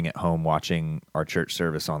are sitting at home watching our church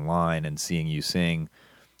service online and seeing you sing,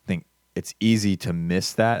 I think it's easy to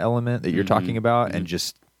miss that element that you're talking about and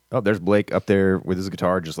just, there's Blake up there with his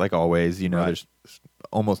guitar, just like always. There's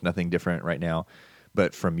almost nothing different right now.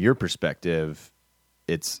 But from your perspective,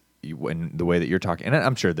 it's when the way that you're talking, and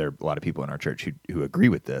I'm sure there are a lot of people in our church who agree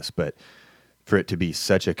with this, but for it to be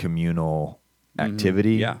such a communal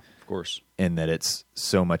activity, yeah, of course, and that it's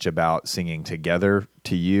so much about singing together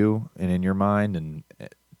to you and in your mind, and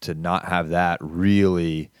to not have that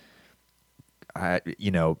really, not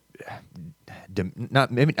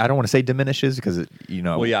maybe I don't want to say diminishes because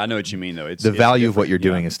Well, yeah, I know what you mean though. It's the value of what you're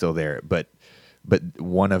doing is still there, but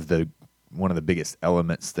one of the biggest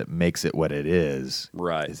elements that makes it what it is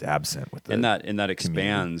is absent with and that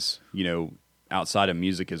expands outside of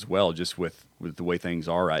music as well, just with the way things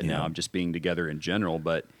are right now, just being together in general.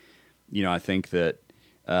 But I think that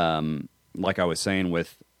like I was saying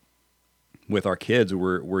with our kids,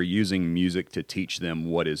 we're using music to teach them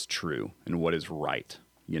what is true and what is right.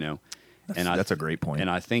 That's a great point. And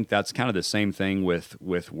I think that's kind of the same thing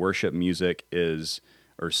with worship music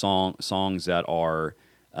or songs that are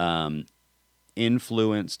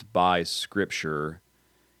influenced by Scripture,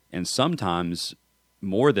 and sometimes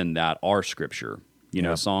more than that are Scripture.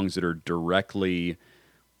 Songs that are directly,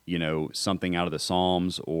 something out of the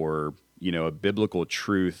Psalms, or a biblical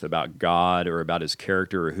truth about God or about His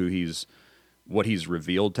character or what He's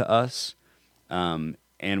revealed to us. And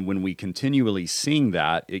when we continually sing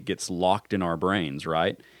that, it gets locked in our brains,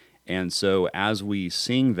 right? And so as we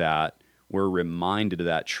sing that, we're reminded of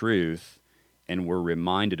that truth, and we're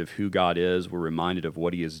reminded of who God is. We're reminded of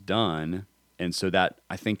what He has done. And so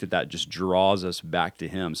I think that just draws us back to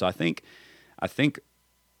Him. So I think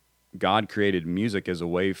God created music as a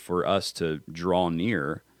way for us to draw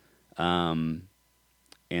near, and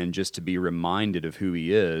just to be reminded of who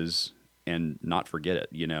He is and not forget it,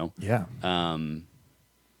 Yeah.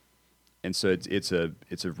 And so it's a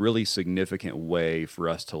really significant way for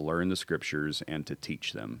us to learn the Scriptures and to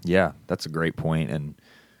teach them. Yeah, that's a great point. And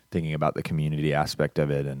thinking about the community aspect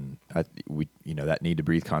of it, and that Need to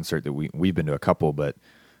Breathe concert that we've been to a couple, but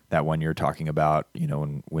that one you're talking about,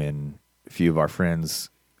 when a few of our friends,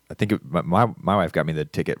 I think my wife got me the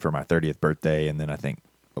ticket for my 30th birthday, and then I think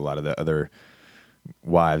a lot of the other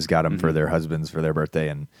wives got them for their husbands for their birthday.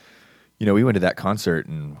 And, we went to that concert,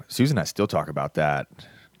 and Susan and I still talk about that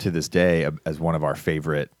to this day as one of our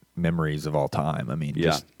favorite memories of all time. I mean,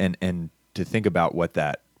 and to think about what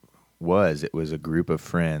that was, it was a group of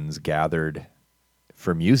friends gathered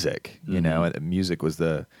for music, and music was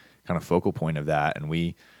the kind of focal point of that. And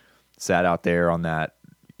we sat out there on that,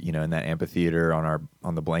 in that amphitheater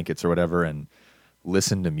on the blankets or whatever, and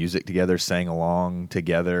listened to music together, sang along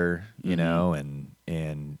together,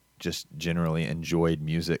 and just generally enjoyed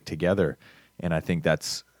music together. And I think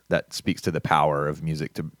that speaks to the power of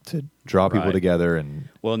music to draw people together. And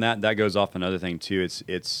that goes off another thing too.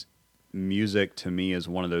 It's music to me is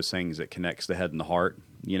one of those things that connects the head and the heart,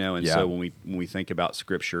 and so when we think about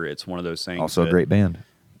scripture, it's one of those things. Also a great band.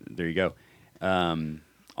 There you go.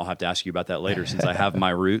 I'll have to ask you about that later since I have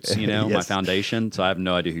my roots, Yes. my foundation. So I have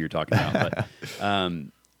no idea who you're talking about. But,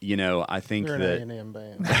 I think They're an A&M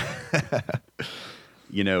band.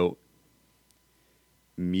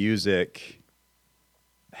 Music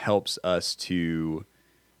helps us to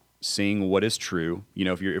sing what is true.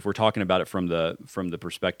 If we're talking about it from the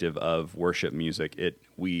perspective of worship music,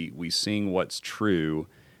 we sing what's true,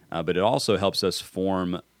 but it also helps us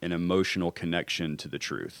form an emotional connection to the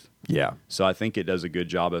truth. Yeah. So I think it does a good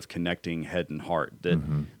job of connecting head and heart,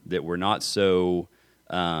 that we're not so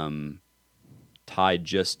tied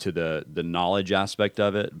just to the knowledge aspect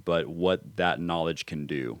of it, but what that knowledge can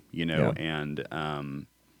do, and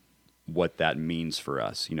what that means for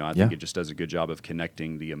us. I think it just does a good job of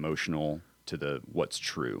connecting the emotional to what's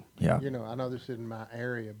true. Yeah. I know this isn't my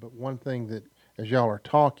area, but one thing that, as y'all are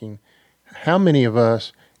talking, how many of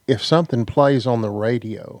us, if something plays on the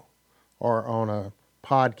radio or on a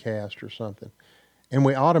podcast or something, and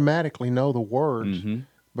we automatically know the words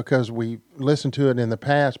because we listened to it in the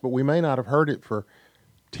past, but we may not have heard it for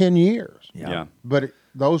 10 years. Yeah. But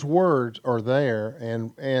those words are there,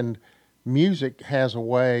 and music has a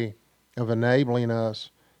way of enabling us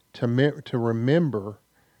to remember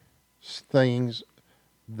things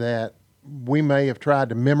that we may have tried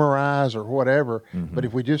to memorize or whatever, but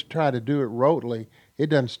if we just try to do it rotely, it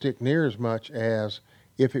doesn't stick near as much as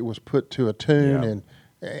if it was put to a tune.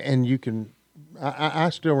 And you can, I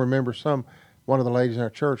still remember one of the ladies in our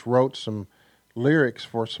church wrote some lyrics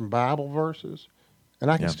for some Bible verses,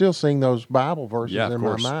 and I can still sing those Bible verses in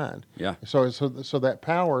my mind. Yeah. So that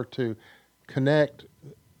power to connect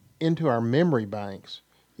into our memory banks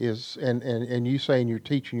is, and you saying you're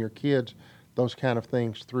teaching your kids those kind of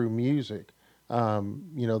things through music,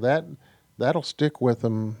 that'll stick with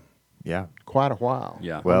them. Yeah. Quite a while.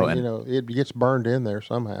 Yeah. Well, it gets burned in there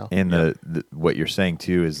somehow. And the what you're saying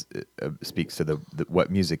too is speaks to the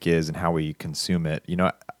what music is and how we consume it.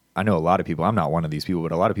 I know a lot of people. I'm not one of these people,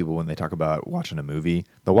 but a lot of people, when they talk about watching a movie,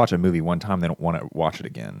 they'll watch a movie one time, they don't want to watch it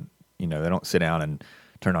again. They don't sit down and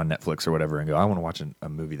turn on Netflix or whatever and go, I want to watch a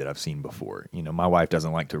movie that I've seen before. My wife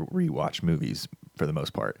doesn't like to rewatch movies for the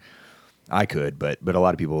most part. I could, but a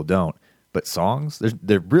lot of people don't. But songs,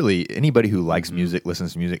 they're really, anybody who likes music,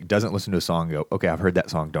 listens to music, doesn't listen to a song and go, okay, I've heard that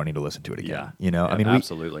song, don't need to listen to it again.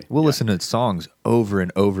 Absolutely. We'll listen to songs over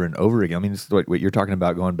and over and over again. I mean, it's what you're talking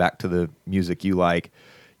about, going back to the music you like.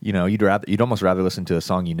 You'd almost rather listen to a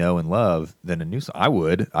song you know and love than a new song.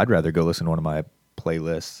 I'd rather go listen to one of my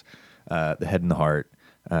playlists, The Head and the Heart,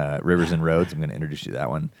 Rivers and Roads. I'm going to introduce you to that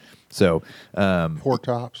one. So, Four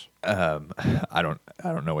Tops. I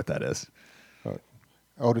don't know what that is.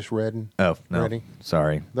 Otis Redding. Oh, no. Redding.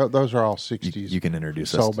 Sorry. Those are all 60s. You can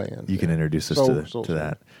introduce soul us. bands. You can introduce us soul to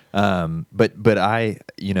that. But I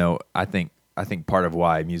think part of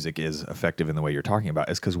why music is effective in the way you're talking about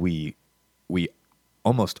is because we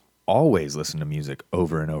almost always listen to music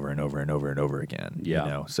over and over and over and over and over again.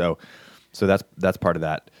 Yeah. So that's part of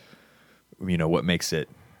that. What makes it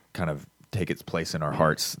kind of take its place in our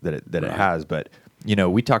hearts that it has. But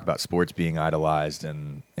we talk about sports being idolized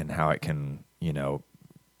and how it can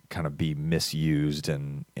kind of be misused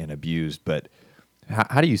and abused. But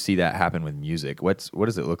how do you see that happen with music? What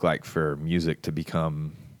does it look like for music to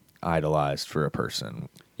become idolized for a person?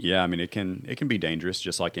 Yeah, I mean, it can be dangerous,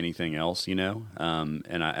 just like anything else, And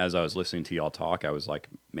as I was listening to y'all talk, I was like,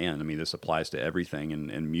 man, I mean, this applies to everything,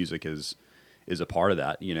 and music is a part of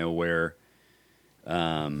that, where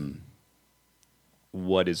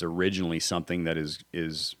what is originally something that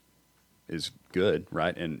is good,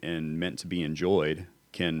 right, and meant to be enjoyed,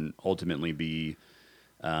 can ultimately be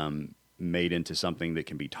made into something that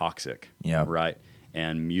can be toxic, right?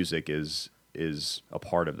 And music is a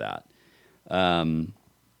part of that.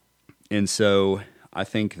 And so I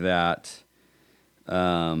think that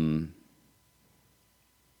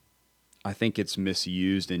I think it's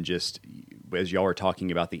misused in just, as y'all are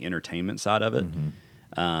talking about the entertainment side of it.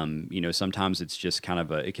 Sometimes it's just kind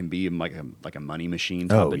of it can be like a money machine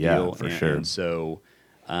type of deal. For sure. And so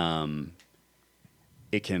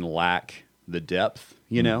it can lack the depth,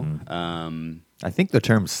 you know? I think the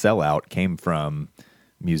term sellout came from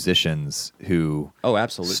musicians who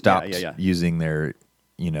absolutely stopped using their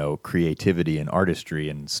creativity and artistry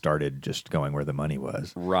and started just going where the money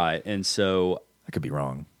was. Right. And so I could be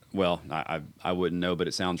wrong. Well, I wouldn't know, but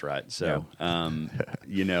it sounds right. So,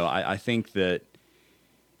 I think that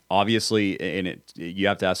obviously, and you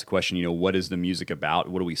have to ask the question, what is the music about?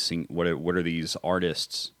 What do we sing? What are these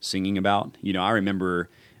artists singing about? I remember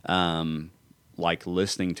like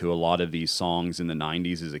listening to a lot of these songs in the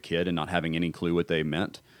 90s as a kid and not having any clue what they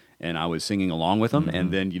meant. And I was singing along with them.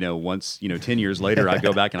 And then, once, 10 years later, I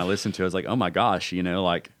go back and I listen to it. I was like, oh my gosh,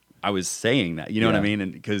 like I was saying that, you know what I mean?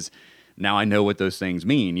 And because now I know what those things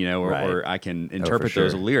mean, or I can interpret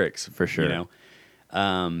those lyrics for sure.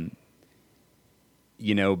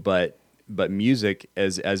 But music,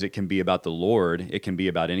 as it can be about the Lord, it can be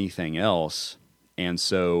about anything else. And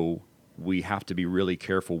so we have to be really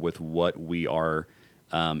careful with what we are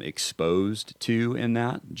exposed to in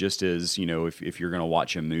that. Just as, if you're going to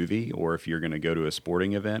watch a movie or if you're going to go to a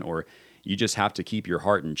sporting event, or you just have to keep your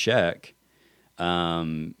heart in check,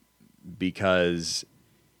 because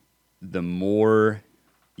the more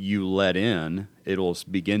you let in, it'll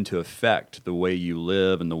begin to affect the way you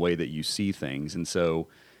live and the way that you see things. And so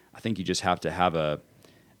I think you just have to have a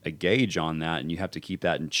gauge on that, and you have to keep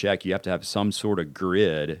that in check. You have to have some sort of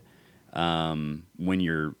grid when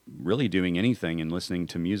you're really doing anything, and listening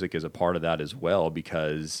to music is a part of that as well,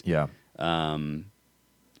 because it can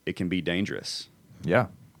be dangerous. I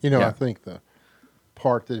think the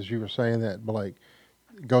part that, as you were saying that, Blake,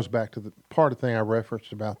 goes back to the part of the thing I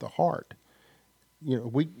referenced about the heart.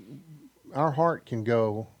 Our heart can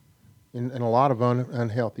go in a lot of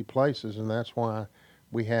unhealthy places, and that's why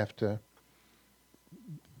we have to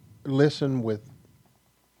listen with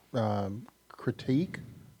critique,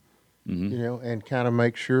 and kind of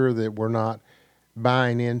make sure that we're not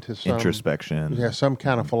buying into some introspection, some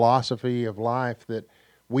kind of philosophy of life that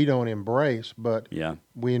we don't embrace, but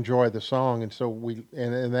we enjoy the song, and so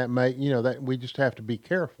and that may that we just have to be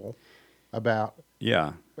careful about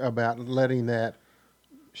letting that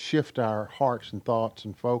shift our hearts and thoughts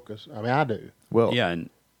and focus. I mean, I do. Well, and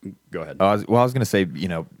go ahead. I was going to say,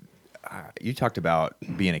 you talked about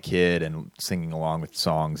being a kid and singing along with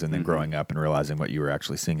songs, and then growing up and realizing what you were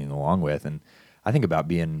actually singing along with. And I think about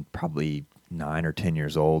being probably 9 or 10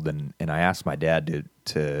 years old, and I asked my dad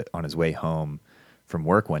to on his way home from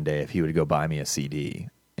work one day if he would go buy me a CD.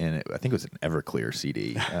 And I think it was an Everclear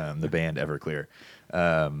CD, the band Everclear,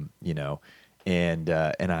 and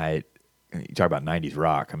I, you talk about 90s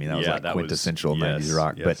rock. I mean, that was like quintessential 90s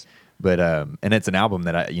rock, but and it's an album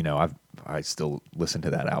that I still listen to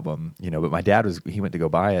that album, but my dad he went to go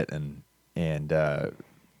buy it, and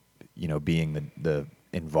being the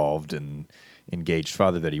involved and engaged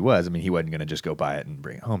father that he was, I mean, he wasn't going to just go buy it and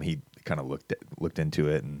bring it home. He kind of looked into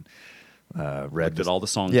it and read all the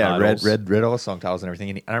song titles. read all the song titles and everything.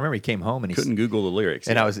 And I remember he came home and he couldn't Google the lyrics.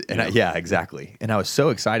 And exactly. And I was so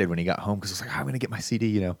excited when he got home, because I was like, I'm going to get my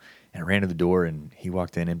CD, And I ran to the door, and he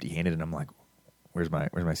walked in empty-handed, and I'm like, where's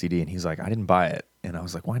my CD? And he's like, I didn't buy it. And I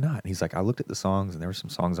was like, why not? And he's like, I looked at the songs, and there were some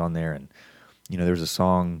songs on there, and there was a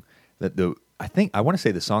song that I want to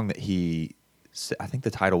say the song that I think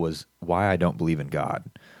the title was "Why I Don't Believe in God,"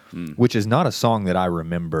 which is not a song that I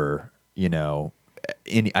remember. It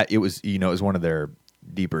was one of their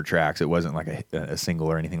deeper tracks. It wasn't like a single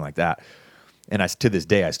or anything like that. And to this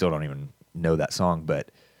day, I still don't even know that song, but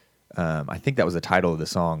I think that was the title of the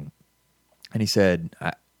song. And he said,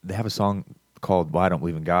 they have a song called "Why I Don't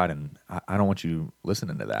Believe in God," and I don't want you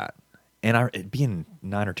listening to that. And being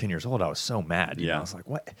 9 or 10 years old, I was so mad. I was like,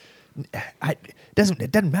 what? It doesn't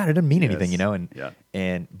matter. It doesn't mean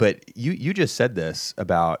anything, But you just said this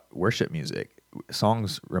about worship music.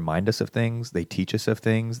 Songs remind us of things. They teach us of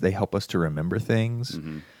things. They help us to remember things.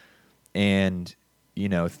 Mm-hmm. And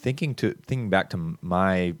thinking back to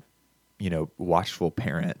my watchful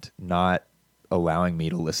parent not allowing me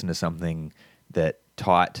to listen to something that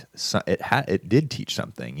taught it did teach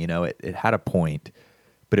something. It had a point,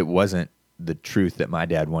 but it wasn't the truth that my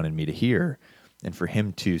dad wanted me to hear. And for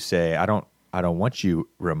him to say, I don't want you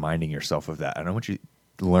reminding yourself of that. I don't want you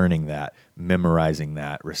learning that, memorizing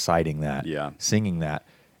that, reciting that, singing that.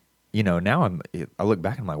 Now I look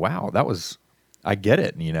back and I'm like, wow, that was I get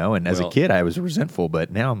it, and as a kid I was resentful,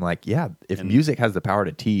 but now I'm like, yeah, if music has the power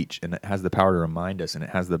to teach and it has the power to remind us and it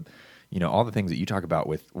has the, all the things that you talk about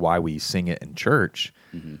with why we sing it in church,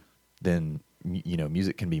 then,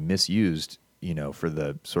 music can be misused, for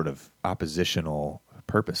the sort of oppositional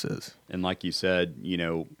purposes. And like you said,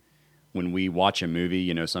 when we watch a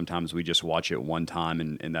movie, sometimes we just watch it one time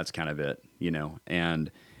and that's kind of it,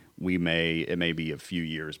 and it may be a few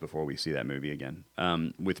years before we see that movie again.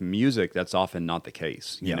 With music, that's often not the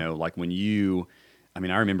case. Like when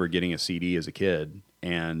I remember getting a CD as a kid,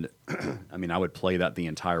 and I would play that the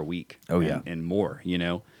entire week. And more.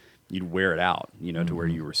 You'd wear it out. To where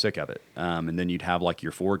you were sick of it. And then you'd have like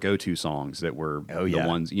your 4 go-to songs that were the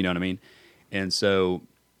ones. You know what I mean? And so,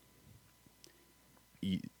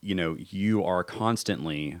 you are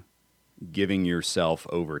constantly giving yourself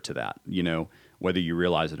over to that. Whether you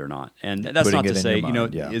realize it or not. And that's Putting not to say,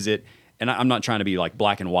 is it, and I'm not trying to be like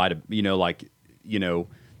black and white,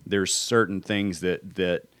 there's certain things that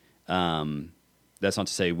that's not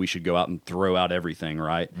to say we should go out and throw out everything,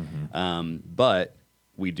 right? But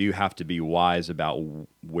we do have to be wise about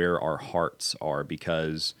where our hearts are,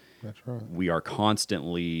 because that's right. We are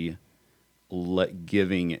constantly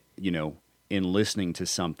giving, in listening to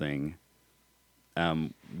something,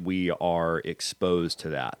 we are exposed to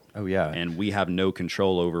that. Oh yeah, and we have no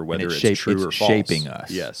control over whether it's true or false. Shaping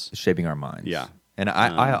us. Yes, it's shaping our minds. Yeah, and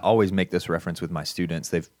I always make this reference with my students.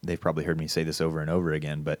 They've probably heard me say this over and over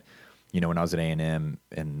again. But when I was at A&M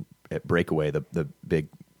and at Breakaway, the big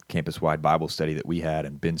campus-wide Bible study that we had,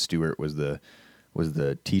 and Ben Stewart was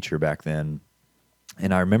the teacher back then.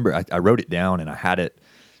 And I remember I wrote it down and I had it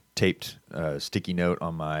taped, sticky note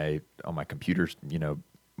on my computer,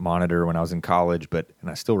 monitor when I was in college, and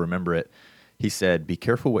I still remember it. He said, "Be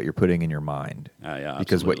careful what you're putting in your mind,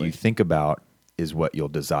 because what you think about is what you'll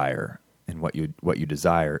desire, and what you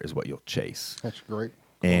desire is what you'll chase." That's great.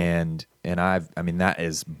 And that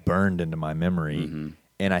is burned into my memory.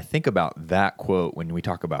 And I think about that quote when we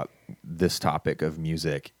talk about this topic of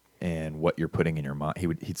music and what you're putting in your mind.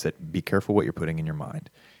 He said, "Be careful what you're putting in your mind,"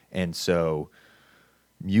 and so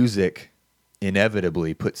music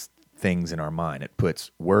inevitably puts things in our mind. It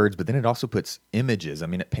puts words, but then it also puts images.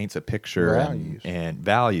 It paints a picture and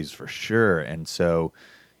values for sure. And so,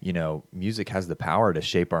 music has the power to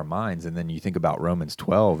shape our minds. And then you think about Romans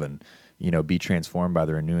 12 and, be transformed by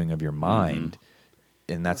the renewing of your mind.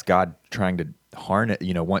 And that's God trying to harness,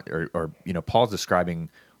 Paul's describing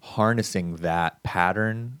harnessing that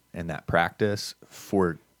pattern and that practice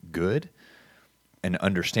for good, and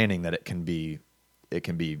understanding that it can be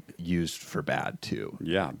used for bad too.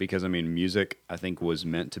 Yeah, because music, I think, was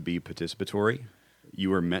meant to be participatory. You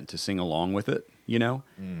were meant to sing along with it,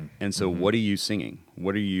 And so what are you singing?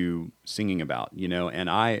 What are you singing about? And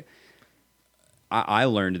I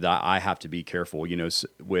learned that I have to be careful,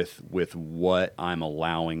 with what I'm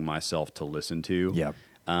allowing myself to listen to. Yeah.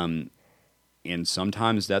 And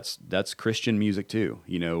sometimes that's Christian music too.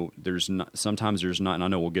 Sometimes there's not, and I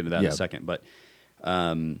know we'll get into that in a second, but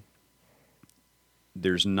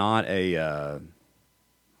there's not what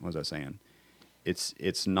was I saying?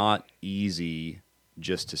 It's not easy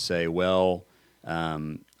just to say, well,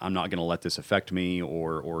 I'm not going to let this affect me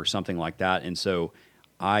or something like that. And so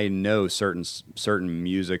I know certain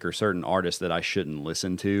music or certain artists that I shouldn't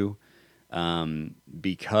listen to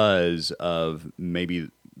because of maybe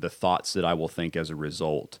the thoughts that I will think as a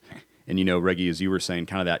result. And, Reggie, as you were saying,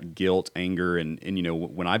 kind of that guilt, anger, and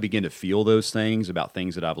when I begin to feel those things about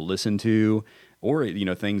things that I've listened to, or,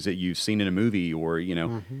 things that you've seen in a movie, or,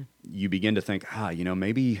 you begin to think,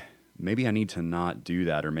 maybe I need to not do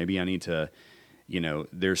that, or maybe I need to,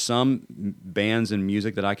 there's some bands and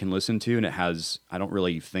music that I can listen to, and I don't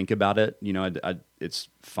really think about it, it's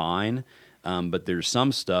fine. But there's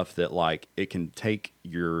some stuff that, like, it can take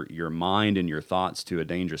your mind and your thoughts to a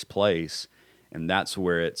dangerous place, and that's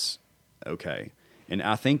where it's okay. And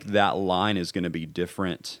I think that line is going to be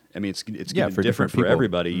different. It's going to be different for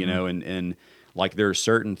everybody, and like there are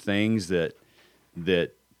certain things that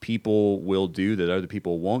people will do that other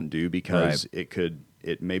people won't do because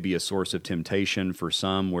it may be a source of temptation for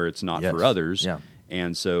some where it's not for others. Yeah.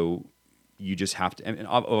 And so you just have to, and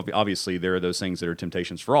obviously there are those things that are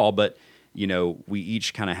temptations for all, but we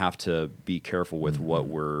each kind of have to be careful with what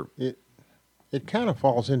we're. It kind of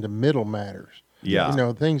falls into middle matters.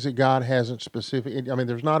 Yeah. Things that God hasn't specific.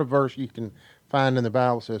 There's not a verse you can find in the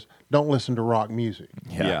Bible that says, don't listen to rock music.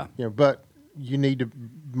 Yeah. But you need to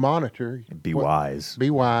monitor. Be wise. Be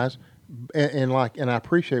wise. And I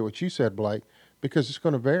appreciate what you said, Blake, because it's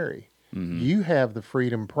going to vary. You have the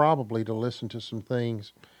freedom probably to listen to some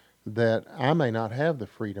things that I may not have the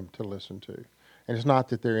freedom to listen to. And it's not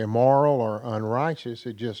that they're immoral or unrighteous.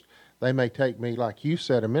 It just, they may take me, like you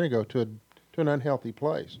said a minute ago, to an unhealthy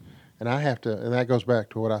place. And I have to, and that goes back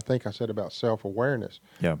to what I think I said about self-awareness.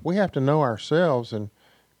 Yeah. We have to know ourselves, and,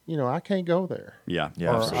 I can't go there. Yeah, Yeah,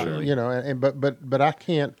 Or, absolutely. but I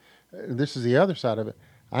can't, this is the other side of it.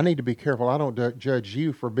 I need to be careful. I don't judge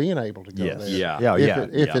you for being able to go Yes. there. Yeah. Yeah.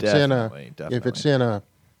 If it's in a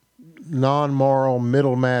non-moral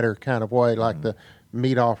middle matter kind of way, like the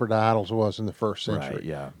meat offered to idols was in the first century.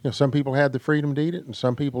 Right, yeah. Some people had the freedom to eat it, and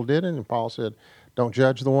some people didn't. And Paul said, "Don't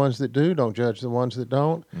judge the ones that do. Don't judge the ones that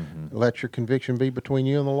don't. Let your conviction be between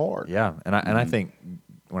you and the Lord." Yeah, and I think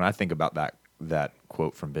when I think about that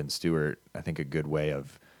quote from Ben Stewart, I think a good way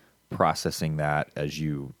of processing that as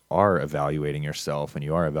you are evaluating yourself and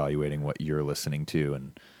you are evaluating what you're listening to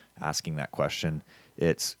and asking that question,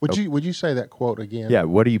 it's Would you say that quote again? yeah,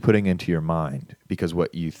 what are you putting into your mind? Because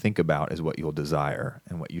what you think about is what you'll desire,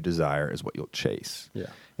 and what you desire is what you'll chase. Yeah.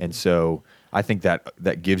 And so I think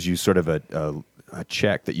that gives you sort of a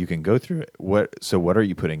check that you can go through. What are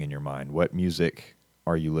you putting in your mind? What music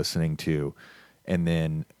are you listening to? And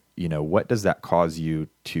then, what does that cause you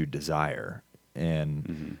to desire?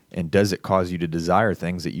 And does it cause you to desire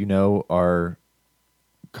things that are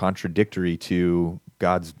contradictory to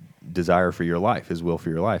God's desire for your life, His will for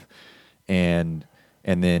your life? And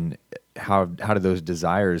then how do those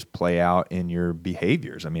desires play out in your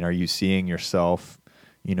behaviors? I mean, are you seeing yourself,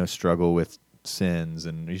 struggle with sins,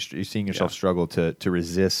 and you're seeing yourself struggle to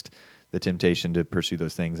resist the temptation to pursue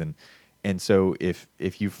those things? And so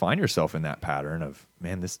if you find yourself in that pattern of,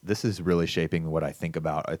 man, this is really shaping what I think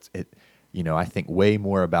about, I think way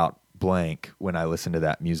more about blank when I listen to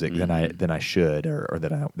that music than I should or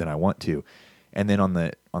than I want to. And then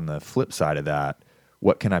on the flip side of that,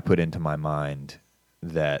 what can I put into my mind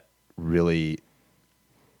that really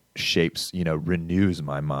shapes, renews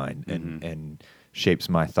my mind and shapes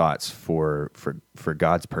my thoughts for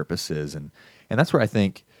God's purposes? And that's where I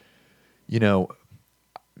think,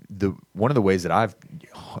 one of the ways that I've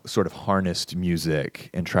sort of harnessed music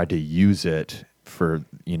and tried to use it for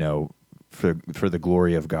the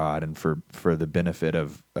glory of God and for the benefit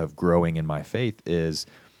of growing in my faith is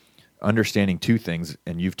understanding two things,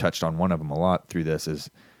 and you've touched on one of them a lot through this, is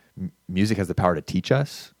music has the power to teach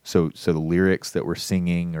us. So the lyrics that we're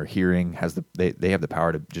singing or hearing they have the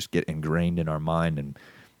power to just get ingrained in our mind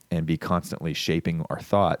and be constantly shaping our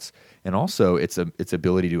thoughts, and also its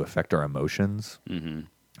ability to affect our emotions. Mm-hmm.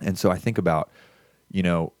 And so I think about,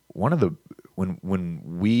 when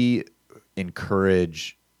we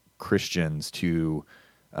encourage Christians to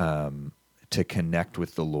connect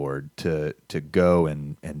with the Lord, to go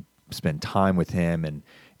and spend time with Him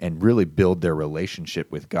and really build their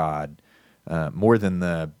relationship with God, more than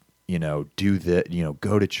go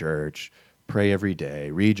to church, pray every day,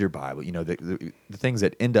 read your Bible, the things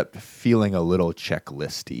that end up feeling a little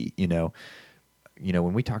checklisty,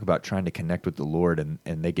 when we talk about trying to connect with the Lord and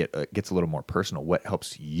they gets a little more personal, what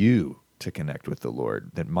helps you to connect with the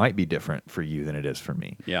Lord that might be different for you than it is for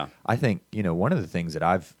me? Yeah. I think, one of the things that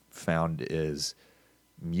I've found is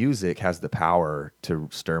music has the power to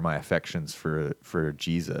stir my affections for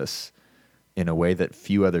Jesus in a way that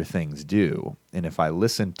few other things do. And if I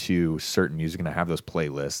listen to certain music, and I have those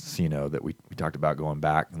playlists, that we talked about, going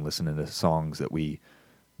back and listening to songs that we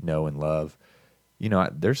know and love,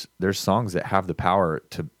 there's songs that have the power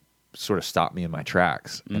to sort of stop me in my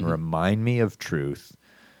tracks and remind me of truth,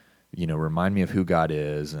 remind me of who God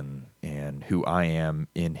is and who I am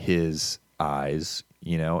in His eyes,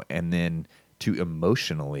 and then to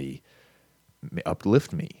emotionally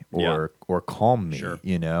uplift me or calm me, Sure.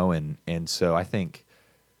 And so I think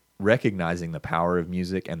recognizing the power of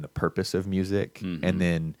music and the purpose of music, and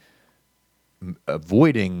then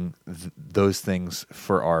avoiding those things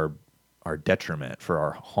for our detriment, for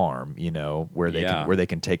our harm, where they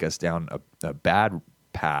can take us down a bad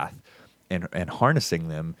path, and harnessing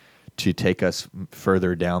them to take us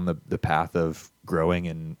further down the path of growing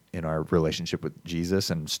in our relationship with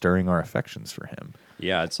Jesus and stirring our affections for Him.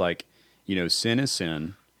 Yeah, it's like, sin is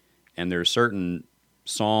sin, and there are certain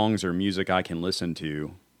songs or music I can listen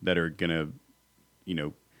to that are going to,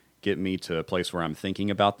 get me to a place where I'm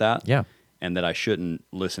thinking about that. Yeah. And that I shouldn't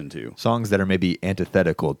listen to. Songs that are maybe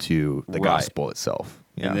antithetical to the Right. gospel itself.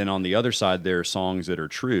 Yeah. And then on the other side, there are songs that are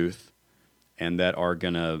truth and that are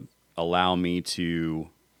going to allow me to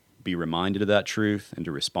be reminded of that truth and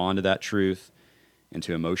to respond to that truth and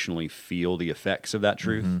to emotionally feel the effects of that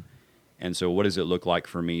truth. Mm-hmm. And so what does it look like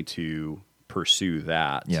for me to pursue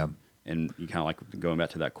that? Yeah. And you kind of like going back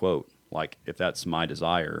to that quote, like if that's my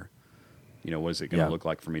desire, what is it going to look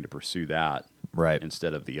like for me to pursue that? Right.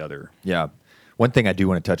 Instead of the other? Yeah. One thing I do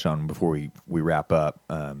want to touch on before we wrap up,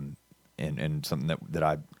 and something that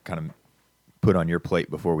I kind of put on your plate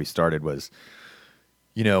before we started was,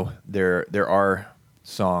 there are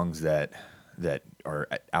songs that are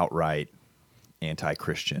outright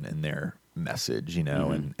anti-Christian in their message,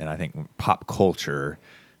 and I think pop culture,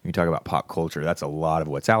 when you talk about pop culture, that's a lot of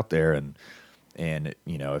what's out there, and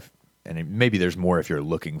maybe there's more if you're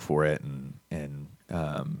looking for it, and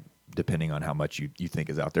depending on how much you think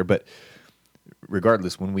is out there, but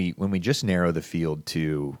regardless, when we just narrow the field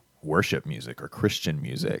to worship music or Christian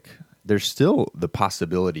music, there's still the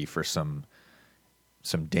possibility for some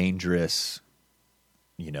dangerous,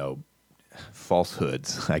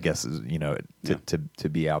 falsehoods, I guess, to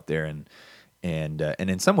be out there, and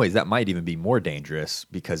in some ways that might even be more dangerous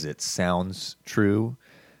because it sounds true,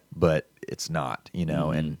 but it's not,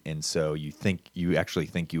 and so you actually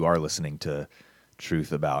think you are listening to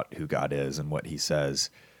truth about who God is and what He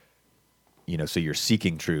says, so you're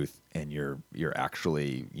seeking truth and you're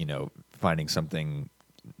actually, finding something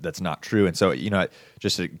that's not true. And so,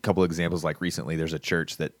 just a couple examples, like recently there's a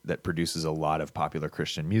church that produces a lot of popular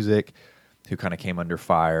Christian music who kind of came under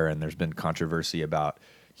fire, and there's been controversy about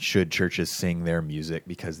should churches sing their music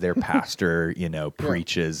because their pastor,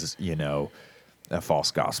 preaches, a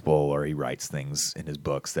false gospel, or he writes things in his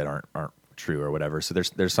books that aren't true or whatever. So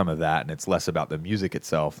there's some of that, and it's less about the music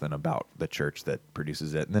itself than about the church that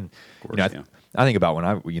produces it. And then, I think about when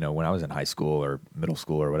I was in high school or middle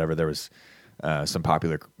school or whatever, there was some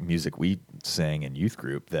popular music we sang in youth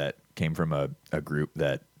group that came from a group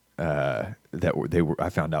that I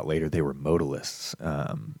found out later they were modalists,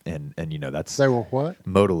 and that's they were what?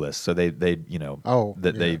 Modalists. So they they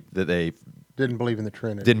didn't believe in the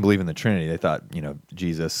Trinity. Didn't believe in the Trinity. They thought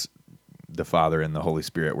Jesus, the Father, and the Holy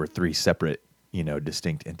Spirit were three separate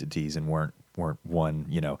distinct entities and weren't one.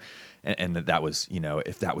 And that was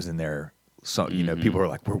if that was in there. So people were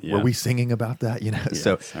like, were we singing about that? Yes,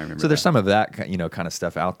 so there's there's some of that kind of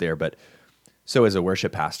stuff out there. But so as a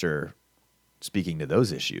worship pastor, speaking to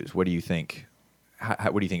those issues, what do you think?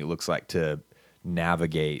 What do you think it looks like to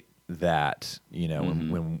navigate that?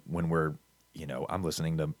 When we're I'm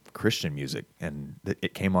listening to Christian music and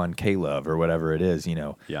it came on K-Love or whatever it is.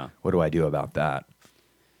 What do I do about that?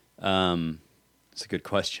 It's a good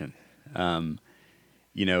question.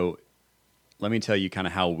 Let me tell you kind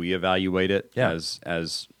of how we evaluate it as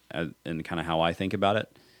and kind of how I think about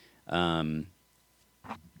it.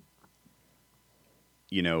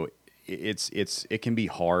 It can be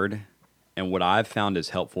hard, and what I've found is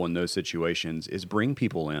helpful in those situations is bring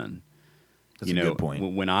people in. That's a good point.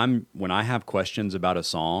 When I have questions about a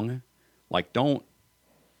song, like don't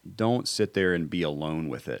sit there and be alone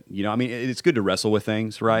with it. It's good to wrestle with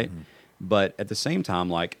things, right? Mm-hmm. But at the same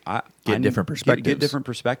time, like I get different perspectives. Get different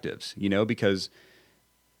perspectives, because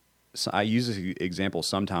I use this example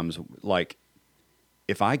sometimes. Like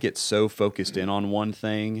if I get so focused in on one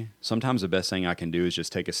thing, sometimes the best thing I can do is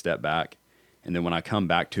just take a step back, and then when I come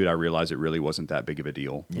back to it, I realize it really wasn't that big of a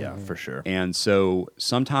deal. Yeah, for sure. And so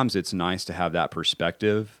sometimes it's nice to have that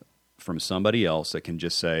perspective from somebody else that can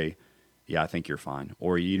just say, yeah, I think you're fine.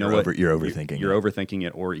 Or you're overthinking it. You're overthinking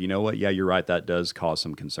it. Or you know what? Yeah, you're right. That does cause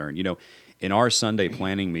some concern. In our Sunday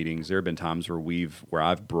planning meetings, there have been times where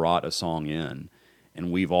I've brought a song in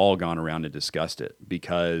and we've all gone around and discussed it,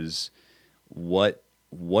 because what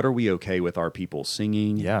are we okay with our people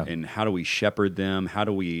singing? Yeah. And how do we shepherd them? How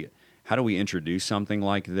do we introduce something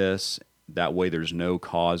like this? That way there's no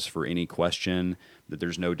cause for any question, that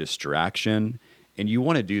there's no distraction. And you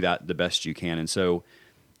want to do that the best you can. And so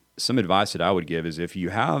some advice that I would give is if you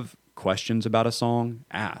have questions about a song,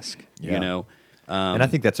 ask. And I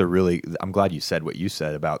think that's I'm glad you said what you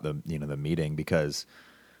said about the the meeting, because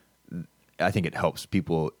I think it helps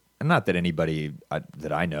people. And not that anybody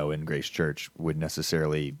that I know in Grace Church would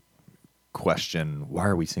necessarily question why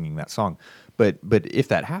are we singing that song, but if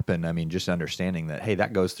that happened, just understanding that, hey,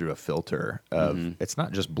 that goes through a filter of it's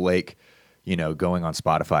not just Blake going on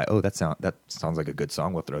Spotify, oh, that sounds like a good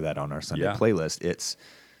song, we'll throw that on our Sunday playlist. It's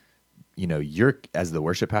you're, as the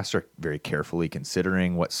worship pastor, very carefully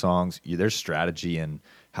considering what songs. There's strategy and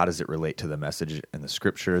how does it relate to the message and the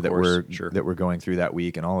scripture that we're going through that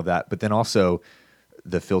week and all of that. But then also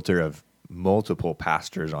the filter of multiple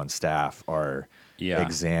pastors on staff are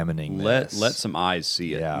examining this. Let some eyes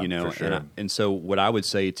see it. For sure. And so what I would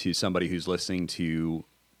say to somebody who's listening to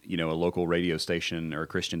a local radio station or a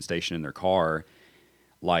Christian station in their car,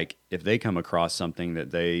 like if they come across something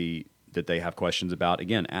that they have questions about,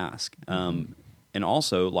 again, ask. And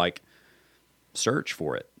also, like, search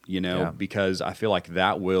for it, because I feel like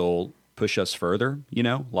that will push us further,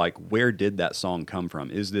 like where did that song come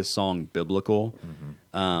from? Is this song biblical?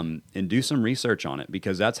 And do some research on it,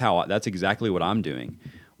 because that's exactly what I'm doing.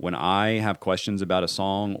 When I have questions about a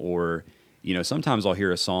song, or, sometimes I'll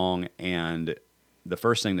hear a song and the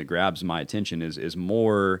first thing that grabs my attention is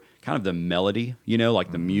more kind of the melody,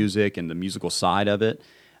 like the music and the musical side of it.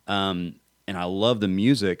 And I love the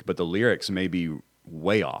music, but the lyrics may be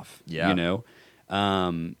way off,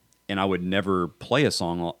 and I would never play a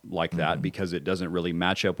song like that because it doesn't really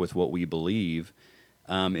match up with what we believe.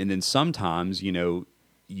 And then sometimes, you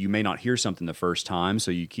may not hear something the first time,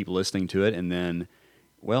 so you keep listening to it, and then,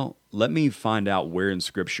 well, let me find out where in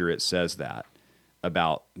Scripture it says that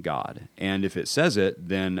about God. And if it says it,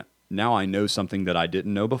 then now I know something that I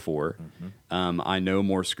didn't know before. I know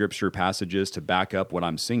more Scripture passages to back up what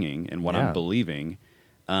I'm singing and what I'm believing.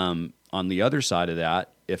 On the other side of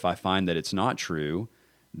that, if I find that it's not true,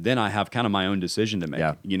 then I have kind of my own decision to make.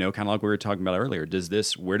 Kind of like we were talking about earlier.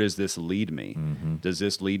 Where does this lead me? Does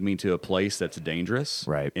this lead me to a place that's dangerous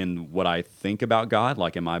in what I think about God?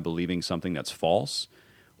 Like, am I believing something that's false?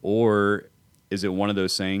 Or is it one of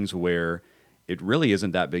those things where it really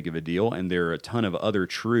isn't that big of a deal, and there are a ton of other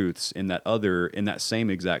truths in that same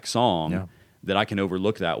exact song that I can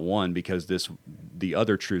overlook that one because the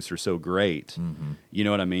other truths are so great. You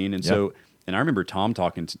know what I mean? And so, and I remember Tom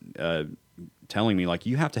telling me, like,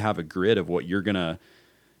 you have to have a grid of what you're gonna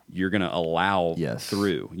allow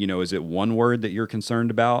through. Is it one word that you're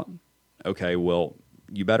concerned about? Okay, well,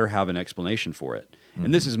 you better have an explanation for it.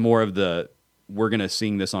 And this is more of we're gonna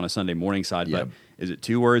sing this on a Sunday morning side, but is it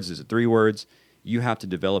 2 words? Is it 3 words? You have to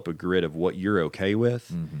develop a grid of what you're okay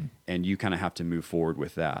with, and you kind of have to move forward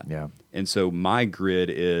with that. And so my grid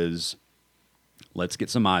is, let's get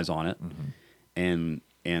some eyes on it, and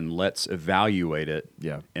let's evaluate it.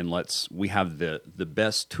 And we have the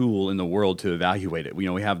best tool in the world to evaluate it. We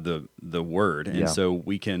have the Word, and so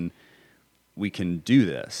we can do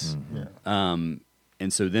this. And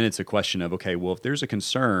so then it's a question of, okay, well, if there's a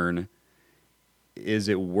concern, is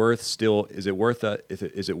it worth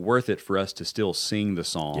it for us to still sing the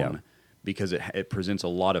song because it presents a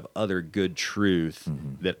lot of other good truth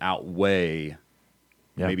that outweigh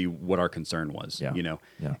maybe what our concern was,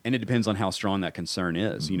 and it depends on how strong that concern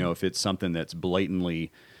is. If it's something that's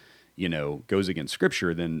blatantly, goes against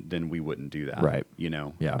Scripture, then we wouldn't do that. Right.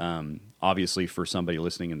 Obviously for somebody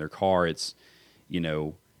listening in their car, it's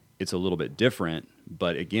a little bit different,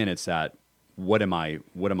 but again, it's that, what am I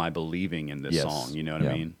believing in this song? You know what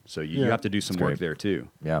I mean? So you have to do some work there too.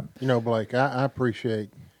 Blake, I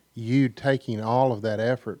appreciate you taking all of that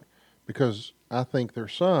effort, because I think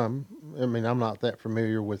there's some, I'm not that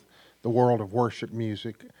familiar with the world of worship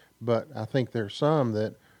music, but I think there's some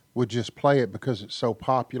that would just play it because it's so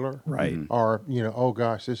popular. Right. Or, oh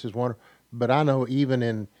gosh, this is wonderful. But I know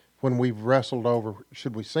even when we've wrestled over,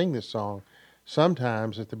 should we sing this song,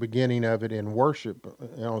 sometimes at the beginning of it in worship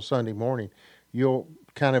on Sunday morning, you'll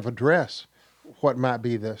kind of address what might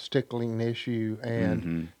be the stickling issue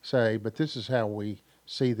and say, but this is how we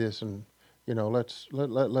see this, and let's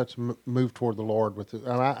move toward the Lord with it.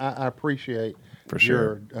 And I appreciate for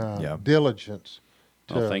sure your diligence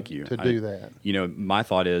thank you. to do that. My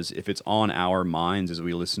thought is, if it's on our minds as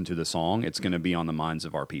we listen to the song, it's going to be on the minds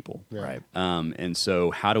of our people. Right. And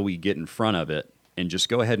so how do we get in front of it and just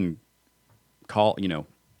go ahead and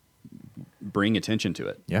bring attention to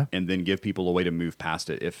it, and then give people a way to move past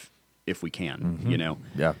it if we can,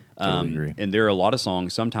 totally agree. And there are a lot of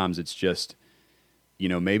songs, sometimes it's just,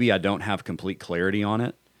 maybe I don't have complete clarity on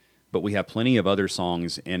it, but we have plenty of other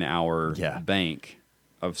songs in our bank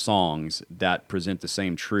of songs that present the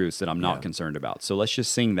same truths that I'm not concerned about. So let's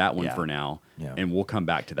just sing that one for now, and we'll come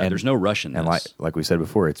back to that. There's no rush in this. And like we said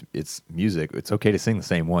before, it's music. It's okay to sing the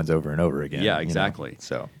same ones over and over again. Yeah, exactly.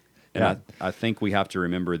 So, and I think we have to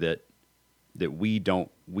remember that we don't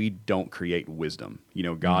create wisdom.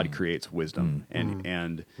 God creates wisdom,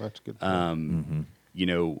 and that's good.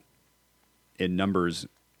 In Numbers,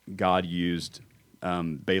 God used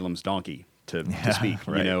Balaam's donkey to speak.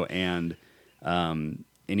 Right. And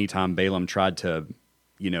anytime Balaam tried to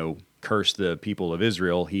curse the people of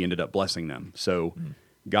Israel, he ended up blessing them. So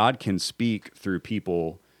God can speak through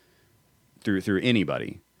people, through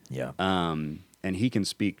anybody. And he can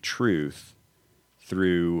speak truth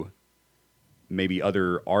through maybe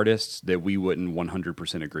other artists that we wouldn't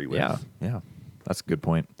 100% agree with. Yeah. That's a good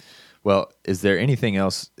point. Well, is there anything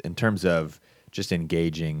else in terms of just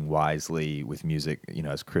engaging wisely with music,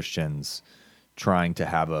 as Christians, trying to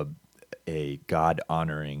have a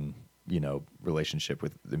God-honoring, relationship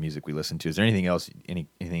with the music we listen to? Is there anything else,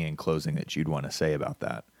 anything in closing that you'd want to say about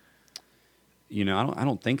that? I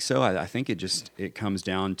don't think so. I think it comes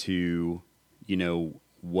down to,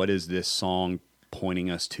 what is this song pointing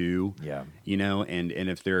us to? Yeah. And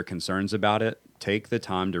if there are concerns about it, take the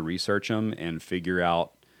time to research them and figure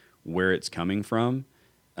out where it's coming from.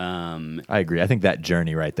 I agree. I think that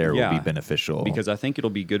journey right there will be beneficial, because I think it'll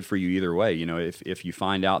be good for you either way. If you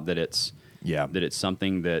find out that it's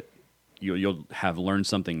something that you'll have learned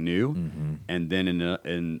something new, and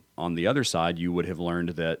then on the other side you would have learned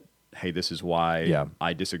that, hey, this is why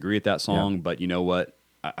I disagree with that song, but you know what?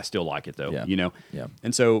 I still like it though.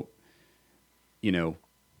 And so,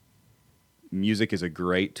 music is a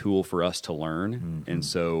great tool for us to learn, and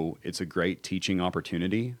so it's a great teaching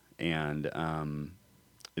opportunity, and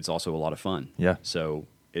it's also a lot of fun. Yeah. So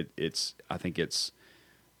I think it's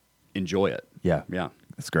enjoy it. Yeah. Yeah.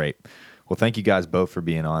 That's great. Well, thank you guys both for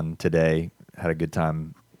being on today. Had a good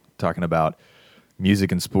time talking about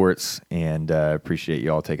music and sports, and appreciate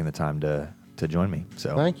you all taking the time to join me.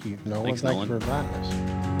 So thank you, Nolan. Thanks, Thanks Nolan. for inviting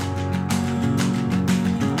us.